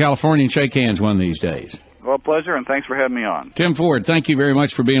get to California and shake hands one of these days. Well, pleasure, and thanks for having me on. Tim Ford, thank you very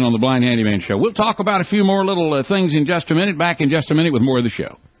much for being on the Blind Handyman show. We'll talk about a few more little things in just a minute. Back in just a minute with more of the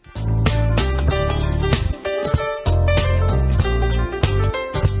show.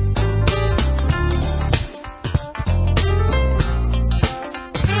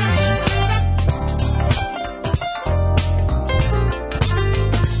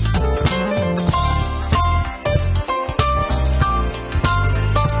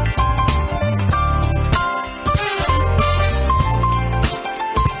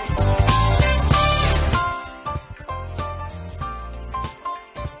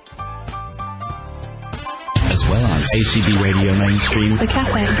 ACB Radio Mainstream, The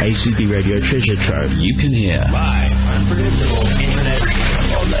Cafe, ACB Radio Treasure Trove. You can hear live, unpredictable internet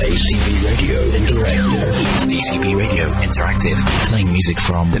on the ACB Radio Interactive. ACB Radio Interactive, playing music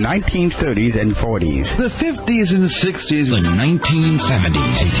from the 1930s and 40s, the 50s and 60s, the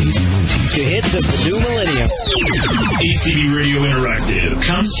 1970s, 80s and 90s, the hits of the new millennium. ACB Radio Interactive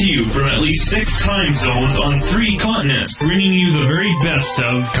comes to you from at least 6 time zones on 3 continents, bringing you the very best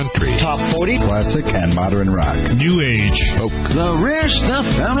of country, top 40, classic and modern rock, new age, folk, the rare stuff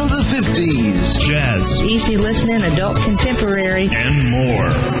out of the 50s, jazz, easy listening, adult contemporary, and more.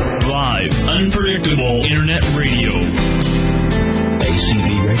 Live, unpredictable internet radio. ACB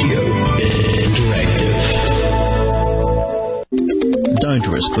Radio Interactive. Don't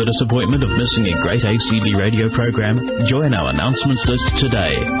risk the disappointment of missing a great ACB radio program. Join our announcements list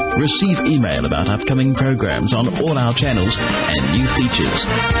today. Receive email about upcoming programs on all our channels and new features.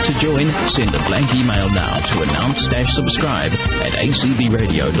 To join, send a blank email now to announce-subscribe at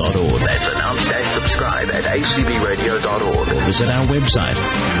acbradio.org. That's announce-subscribe at acbradio.org. Or visit our website.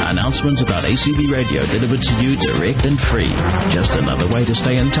 Announcements about ACB Radio delivered to you direct and free. Just another way to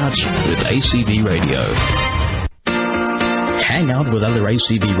stay in touch with ACB Radio. Hang out with other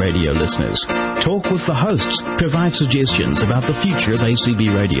ACB Radio listeners. Talk with the hosts. Provide suggestions about the future of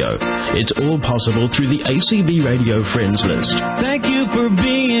ACB Radio. It's all possible through the ACB Radio Friends list. Thank you for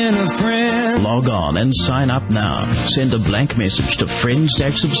being a friend. Log on and sign up now. Send a blank message to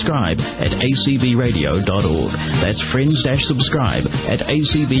friends-subscribe at acbradio.org. That's friends-subscribe at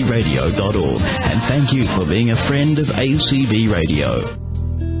acbradio.org. And thank you for being a friend of ACB Radio.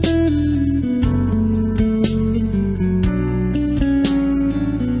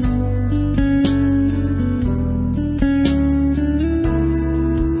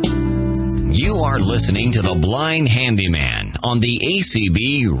 Listening to The Blind Handyman on the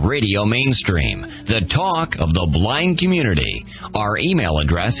ACB Radio Mainstream, the talk of the blind community. Our email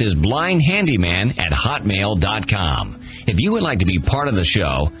address is blindhandyman@hotmail.com. If you would like to be part of the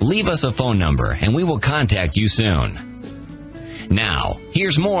show, leave us a phone number and we will contact you soon. Now,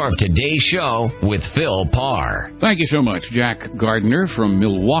 here's more of today's show with Phil Parr. Thank you so much, Jack Gardner from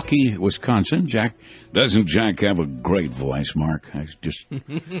Milwaukee, Wisconsin. Doesn't Jack have a great voice, Mark? It just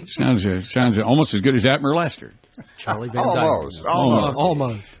sounds almost as good as Atmer Lester. Charlie Van Dyke.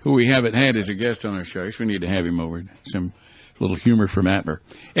 Almost. Who we haven't had as a guest on our show. So we need to have him over. Some little humor from Atmer.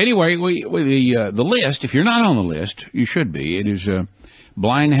 Anyway, the list, if you're not on the list, you should be. It is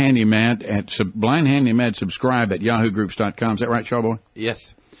Blind Handyman subscribe at yahoogroups.com. Is that right, Shawboy?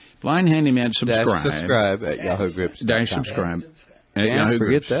 Yes. Blind Handyman subscribe. Subscribe at yahoogroups.com. Subscribe.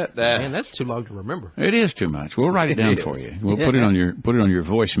 Forget that. Man, that's too long to remember. It is too much. We'll write it down for you. We'll put it on your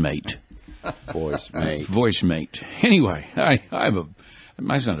VoiceMate. VoiceMate. Anyway,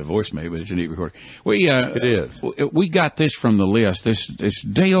 mine's not a VoiceMate, but it's a neat recorder. It is. We got this from the list. This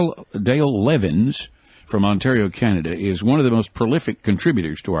Dale Levins from Ontario, Canada, is one of the most prolific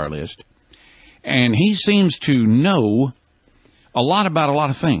contributors to our list, and he seems to know a lot about a lot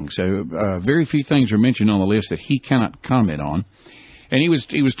of things. Very few things are mentioned on the list that he cannot comment on. And he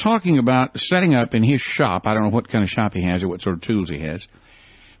was talking about setting up in his shop. I don't know what kind of shop he has or what sort of tools he has,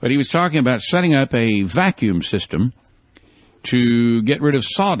 but he was talking about setting up a vacuum system to get rid of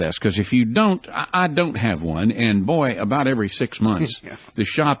sawdust. Because if you don't, I don't have one, and boy, about every 6 months, the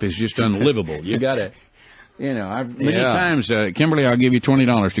shop is just unlivable. You got to, many times, Kimberly, I'll give you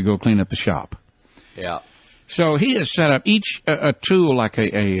 $20 to go clean up the shop. Yeah. So he has set up each a tool like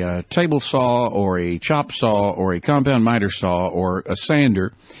a table saw or a chop saw or a compound miter saw or a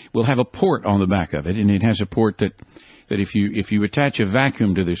sander will have a port on the back of it, and it has a port that if you attach a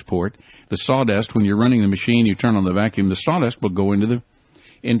vacuum to this port, the sawdust, when you're running the machine, you turn on the vacuum, the sawdust will go into the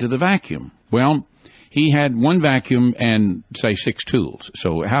vacuum. Well, he had one vacuum and, say, 6 tools.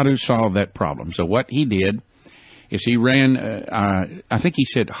 So how to solve that problem? So what he did is he ran, I think he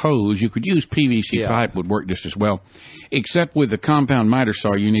said hose. You could use PVC pipe, would work just as well. Except with the compound miter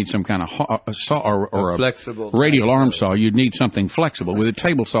saw, you need some kind of saw or a flexible radial arm saw. You'd need something flexible. With a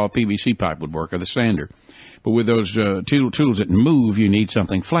table saw, PVC pipe would work, or the sander. But with those tools that move, you need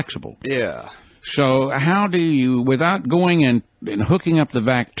something flexible. Yeah. So how do you, without going and hooking up the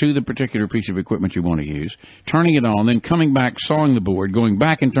vac to the particular piece of equipment you want to use, turning it on, then coming back, sawing the board, going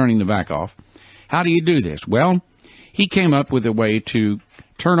back and turning the vac off, how do you do this? Well, he came up with a way to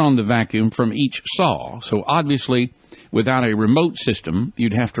turn on the vacuum from each saw. So obviously, without a remote system,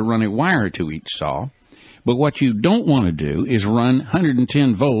 you'd have to run a wire to each saw. But what you don't want to do is run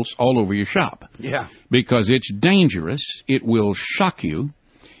 110 volts all over your shop. Yeah. Because it's dangerous. It will shock you.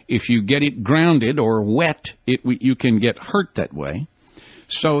 If you get it grounded or wet, you can get hurt that way.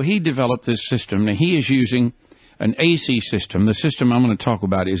 So he developed this system. Now, he is using an AC system. The system I'm going to talk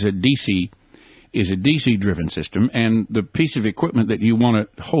about is a DC-driven system, and the piece of equipment that you want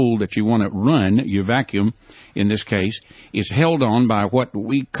to hold, that you want to run, your vacuum in this case, is held on by what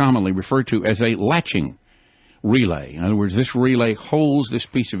we commonly refer to as a latching relay. In other words, this relay holds this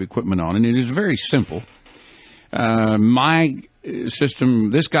piece of equipment on, and it is very simple. My system,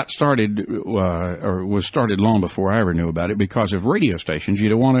 this got started, or was started long before I ever knew about it, because of radio stations. You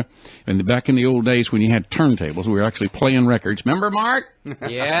don't want to, and back in the old days when you had turntables, we were actually playing records. Remember, Mark?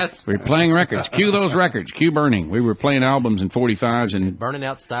 Yes. We were playing records. Cue those records. Cue burning. We were playing albums in 45s and burning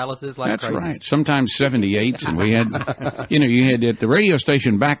out styluses like that's crazy. That's right. Sometimes 78s, and we had, you had at the radio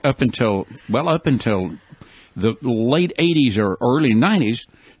station back up until the late 80s or early 90s,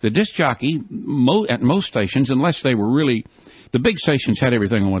 the disc jockey, at most stations, unless they were really, the big stations had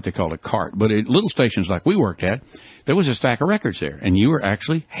everything on what they called a cart, but at little stations like we worked at, there was a stack of records there, and you were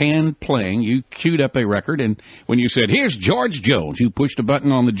actually hand playing. You queued up a record, and when you said, "Here's George Jones," you pushed a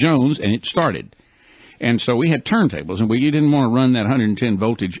button on the Jones, and it started. And so we had turntables, and you didn't want to run that 110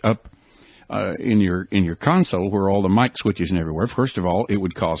 voltage up in your console where all the mic switches and everywhere. First of all, it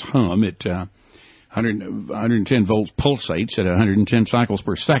would cause hum. 110 volts pulsates at 110 cycles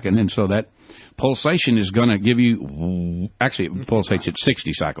per second, and so that pulsation is going to give you, actually it pulsates at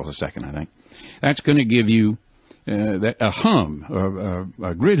 60 cycles a second, I think. That's going to give you a hum,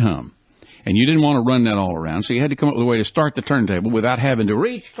 a grid hum, and you didn't want to run that all around, so you had to come up with a way to start the turntable without having to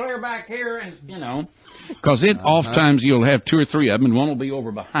reach clear back here and, because oftentimes you'll have 2 or 3 of them, and one will be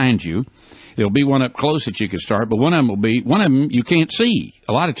over behind you. There'll be one up close that you can start, but one of them you can't see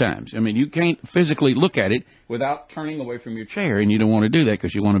a lot of times. I mean, you can't physically look at it without turning away from your chair, and you don't want to do that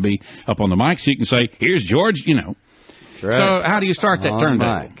because you want to be up on the mic so you can say, "Here's George," That's right. So how do you start that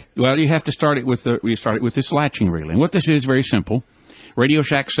turntable? Well, you have to start it with this latching relay. And what this is very simple. Radio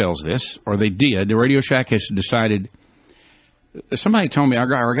Shack sells this, or they did. The Radio Shack has decided. Somebody told me I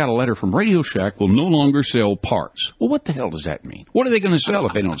got a letter from Radio Shack will no longer sell parts. Well, what the hell does that mean? What are they going to sell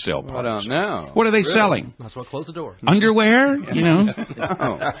if they don't sell parts? I don't know. What are they selling? That's why close the door. Underwear? You know?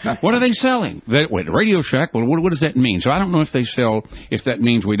 What are they selling? Radio Shack, well, what does that mean? So I don't know if that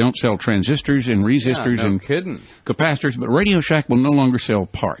means we don't sell transistors and resistors and capacitors, but Radio Shack will no longer sell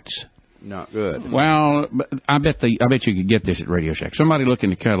parts. Not good. Well, I bet you could get this at Radio Shack. Somebody look in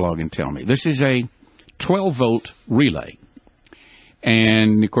the catalog and tell me. This is a 12-volt relay.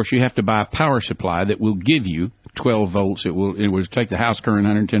 And, of course, you have to buy a power supply that will give you 12 volts. It will take the house current,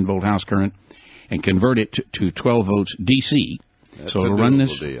 110-volt house current, and convert it to 12 volts DC. That's so it'll run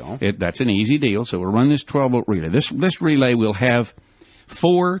this. Deal. That's an easy deal. So we'll run this 12-volt relay. This relay will have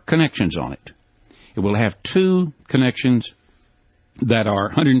 4 connections on it. It will have 2 connections that are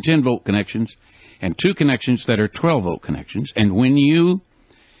 110-volt connections and 2 connections that are 12-volt connections. And when you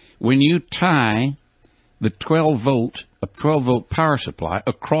tie the 12-volt power supply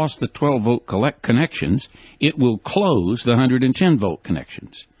across the 12-volt connections, it will close the 110-volt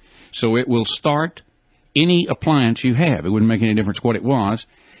connections. So it will start any appliance you have. It wouldn't make any difference what it was.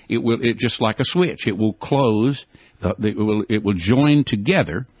 It just like a switch. It will close. It will join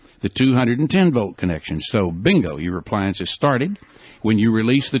together the 210-volt connections. So bingo, your appliance is started. When you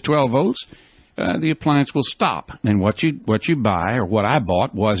release the 12 volts, the appliance will stop. And what you buy, or what I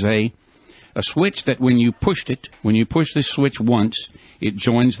bought, was a switch that when you push this switch once, it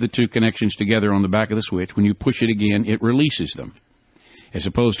joins the 2 connections together on the back of the switch. When you push it again, it releases them, as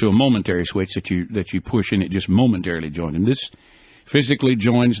opposed to a momentary switch that you push and it just momentarily joins them. This physically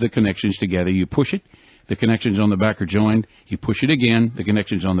joins the connections together. You push it, the connections on the back are joined. You push it again, the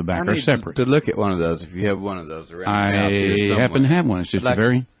connections on the back are separate. To look at one of those, if you have one of those around the house here somewhere. I happen to have one. It's just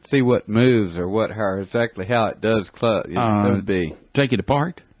see what moves or exactly how it does close. That would be take it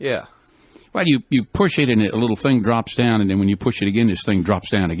apart. Yeah. Well, you push it and a little thing drops down, and then when you push it again, this thing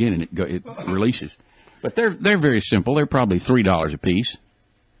drops down again and it releases. But they're very simple. They're probably $3 a piece.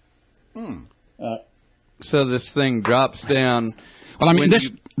 So this thing drops down. Well, I mean,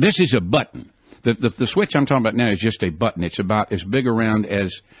 this is a button. The switch I'm talking about now is just a button. It's about as big around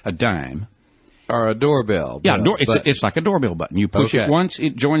as a dime. Or a doorbell. Yeah, it's like a doorbell button. You push it once,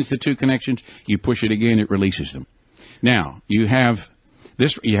 it joins the 2 connections. You push it again, it releases them. Now, you have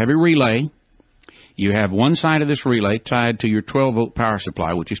a relay. You have one side of this relay tied to your 12-volt power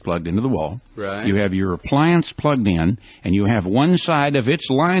supply, which is plugged into the wall. Right. You have your appliance plugged in, and you have one side of its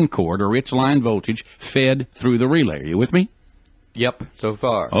line cord or its line voltage fed through the relay. Are you with me? Yep, so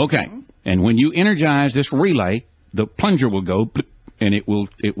far. Okay. And when you energize this relay, the plunger will go, and it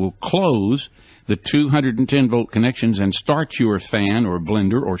will close the 210-volt connections and start your fan or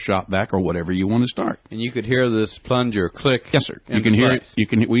blender or shop vac or whatever you want to start. And you could hear this plunger click. Yes, sir. You can hear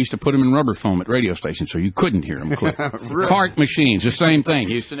it. We used to put them in rubber foam at radio stations, so you couldn't hear them click. Really? Cart machines, the same thing.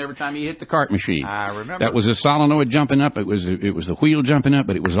 Houston, every time you hit the cart machine. I remember. That was a solenoid jumping up. It was the wheel jumping up,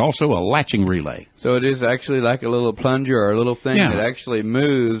 but it was also a latching relay. So it is actually like a little plunger or a little thing that actually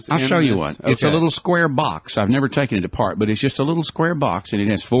moves. I'll show you one. Okay. It's a little square box. I've never taken it apart, but it's just a little square box, and it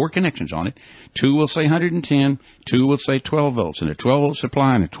has 4 connections on it. 2 will say 110, 2 will say 12 volts, and a 12-volt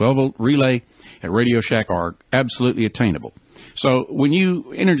supply and a 12-volt relay at Radio Shack are absolutely attainable. So when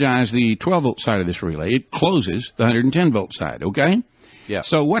you energize the 12-volt side of this relay, it closes the 110-volt side, okay? Yeah.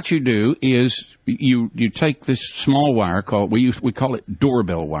 So what you do is you take this small wire called, we call it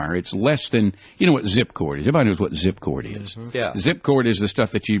doorbell wire. It's less than, you know what zip cord is. Everybody knows what zip cord is. Mm-hmm. Yeah. Zip cord is the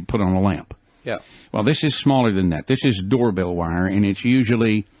stuff that you put on a lamp. Yeah. Well, this is smaller than that. This is doorbell wire, and it's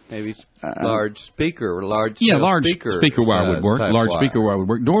usually... Maybe large speaker or large speaker wire would work. Large speaker wire would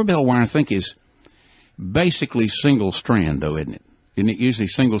work. Doorbell wire, I think, is basically single strand, though, isn't it? Isn't it usually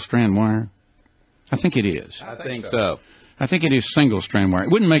single strand wire? I think it is. I think so. I think it is single strand wire.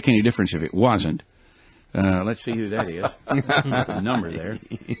 It wouldn't make any difference if it wasn't. Let's see who that is. The number there.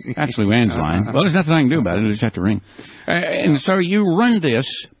 That's Luann's line. Well, there's nothing I can do about it. I just have to ring. And so you run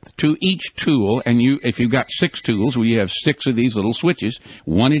this to each tool, and if you've got 6 tools, well, you have 6 of these little switches,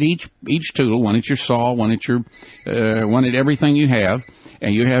 one at each tool, one at your saw, one at everything you have,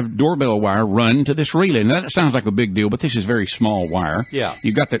 and you have doorbell wire run to this relay. Now, that sounds like a big deal, but this is very small wire. Yeah.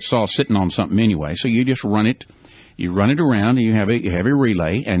 You've got that saw sitting on something anyway, so you just run it. You run it around, and you have a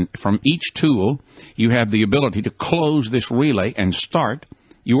relay, and from each tool, you have the ability to close this relay and start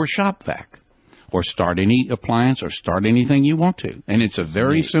your shop vac, or start any appliance, or start anything you want to. And it's a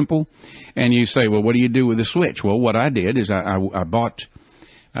very simple, and you say, well, what do you do with the switch? Well, what I did is I bought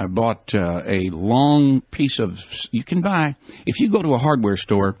I bought a long piece of. You can buy if you go to a hardware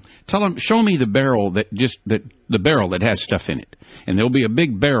store. Tell them, show me the barrel the barrel that has stuff in it, and there'll be a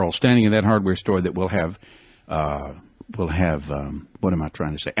big barrel standing in that hardware store that will have what am I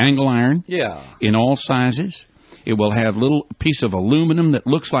trying to say? Angle iron. Yeah. In all sizes. It will have little piece of aluminum that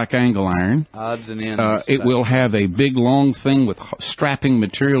looks like angle iron. Odds and ends. It will have a big long thing with strapping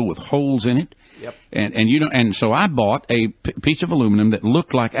material with holes in it. Yep. And so I bought a piece of aluminum that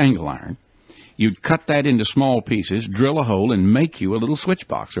looked like angle iron. You'd cut that into small pieces, drill a hole, and make you a little switch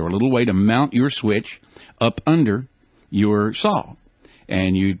box or a little way to mount your switch up under your saw.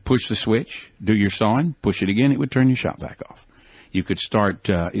 And you'd push the switch, do your sawing, push it again, it would turn your shop vac off. You could start,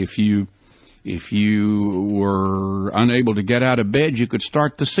 if you were unable to get out of bed, you could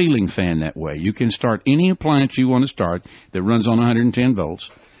start the ceiling fan that way. You can start any appliance you want to start that runs on 110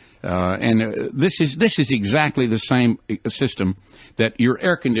 volts. This is exactly the same system that your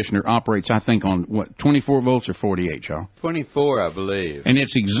air conditioner operates, I think, on, 24 volts or 48, y'all? 24, I believe. And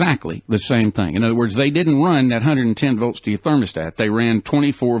it's exactly the same thing. In other words, they didn't run that 110 volts to your thermostat. They ran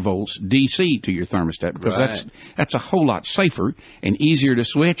 24 volts DC to your thermostat because that's a whole lot safer and easier to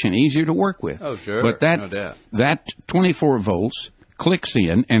switch and easier to work with. Oh, sure. But no doubt. That 24 volts clicks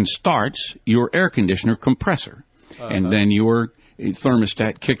in and starts your air conditioner compressor. And then your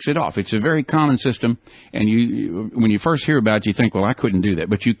thermostat kicks it off. It's a very common system, and when you first hear about it, you think, well, I couldn't do that,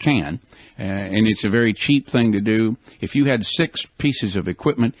 but you can, and it's a very cheap thing to do. If you had 6 pieces of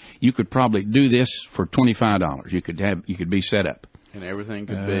equipment, you could probably do this for $25. You could be set up, and everything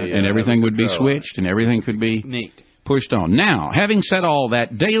could be, and everything would be switched, and everything could be neat. Pushed on. Now, having said all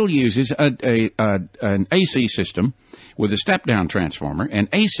that, Dale uses an AC system with a step-down transformer and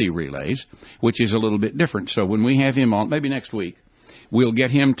AC relays, which is a little bit different. So when we have him on, maybe next week, we'll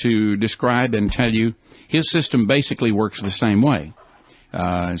get him to describe and tell you. His system basically works the same way.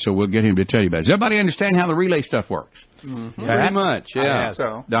 So we'll get him to tell you about it. Does everybody understand how the relay stuff works? Mm-hmm. Pretty much, yeah.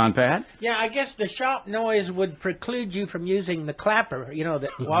 So. Don, Pat? Yeah, I guess the shop noise would preclude you from using the clapper,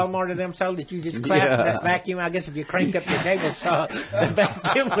 that Walmart of them sold that you just clap that vacuum. I guess if you cranked up your table saw, the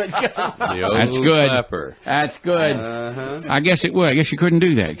vacuum would go. That's good. Clapper. That's good. I guess it would. I guess you couldn't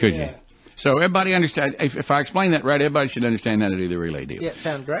do that, could you? So everybody understand. If I explain that right, everybody should understand how to do the relay deal. Yeah, it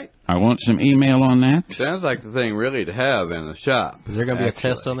sounds great. I want some email on that. Sounds like the thing really to have in the shop. Is there going to be a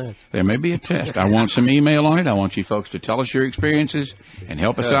test on this? There may be a test. I want some email on it. I want you folks to tell us your experiences and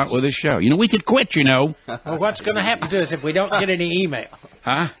help us out with this show. We could quit, Well, what's going to happen to us if we don't get any email?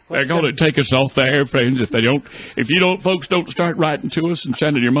 Huh? They're going to take us off the airplanes if folks don't start writing to us and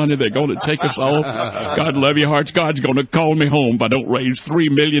sending your money. They're going to take us off. God love your hearts. God's going to call me home if I don't raise $3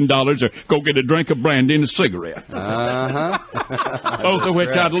 million or go get a drink of brandy and a cigarette. Both of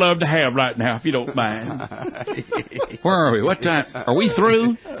which I'd love to have right now, if you don't mind. Where are we? What time? Are we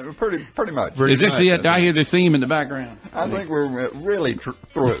through? Pretty much. Is this it? I hear the theme in the background. I think we're really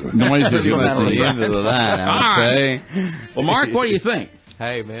through. Noises at the end of the line, I would say. Well, Mark, what do you think?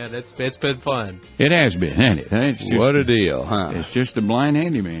 Hey, man, it's been fun. It has been, hasn't it? What a deal, huh? It's just a blind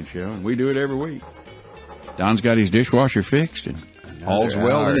handyman show, and we do it every week. Don's got his dishwasher fixed, and all's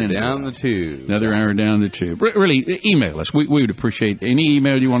well down the tube. Another hour down the tube. Really, email us. We would appreciate any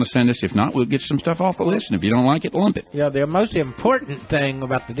email you want to send us. If not, we'll get some stuff off the list, and if you don't like it, lump it. Yeah, the most important thing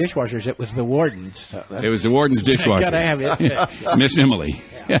about the dishwashers, it was the warden's. It was the warden's dishwasher. Got to have it. Miss Emily.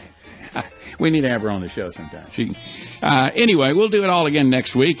 Yeah. We need to have her on the show sometime. Anyway, we'll do it all again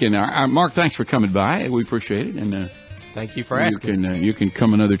next week. And Mark, thanks for coming by. We appreciate it. And thank you for asking. You can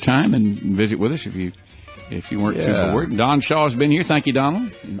come another time and visit with us if you weren't too bored. Don Shaw has been here. Thank you,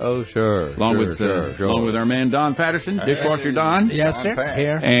 Donald. Oh, sure. Along with our man Don Patterson, dishwasher Don. Yes, sir.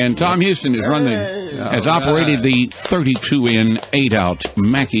 Here. And Tom Houston has operated the 32-in 8-out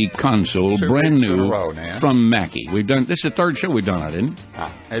Mackie console, brand new from Mackie. This is the third show we've done, didn't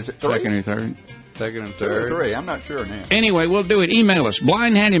it? Is it three? Second or third? Second and third. 2 or 3. I'm not sure now. Anyway, we'll do it. Email us,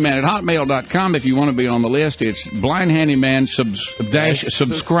 blindhandyman@hotmail.com. If you want to be on the list, it's blindhandyman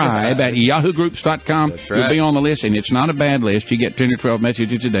subscribe at yahoogroups.com. Right. You'll be on the list, and it's not a bad list. You get 10 or 12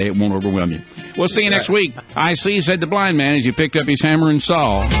 messages a day. It won't overwhelm you. We'll see you next week. I see, said the blind man as he picked up his hammer and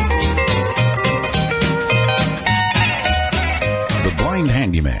saw. The Blind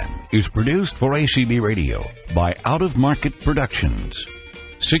Handyman is produced for ACB Radio by Out of Market Productions.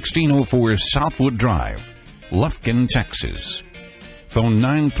 1604 Southwood Drive, Lufkin, Texas. Phone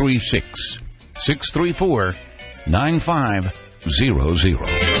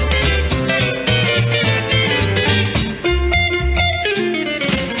 936-634-9500.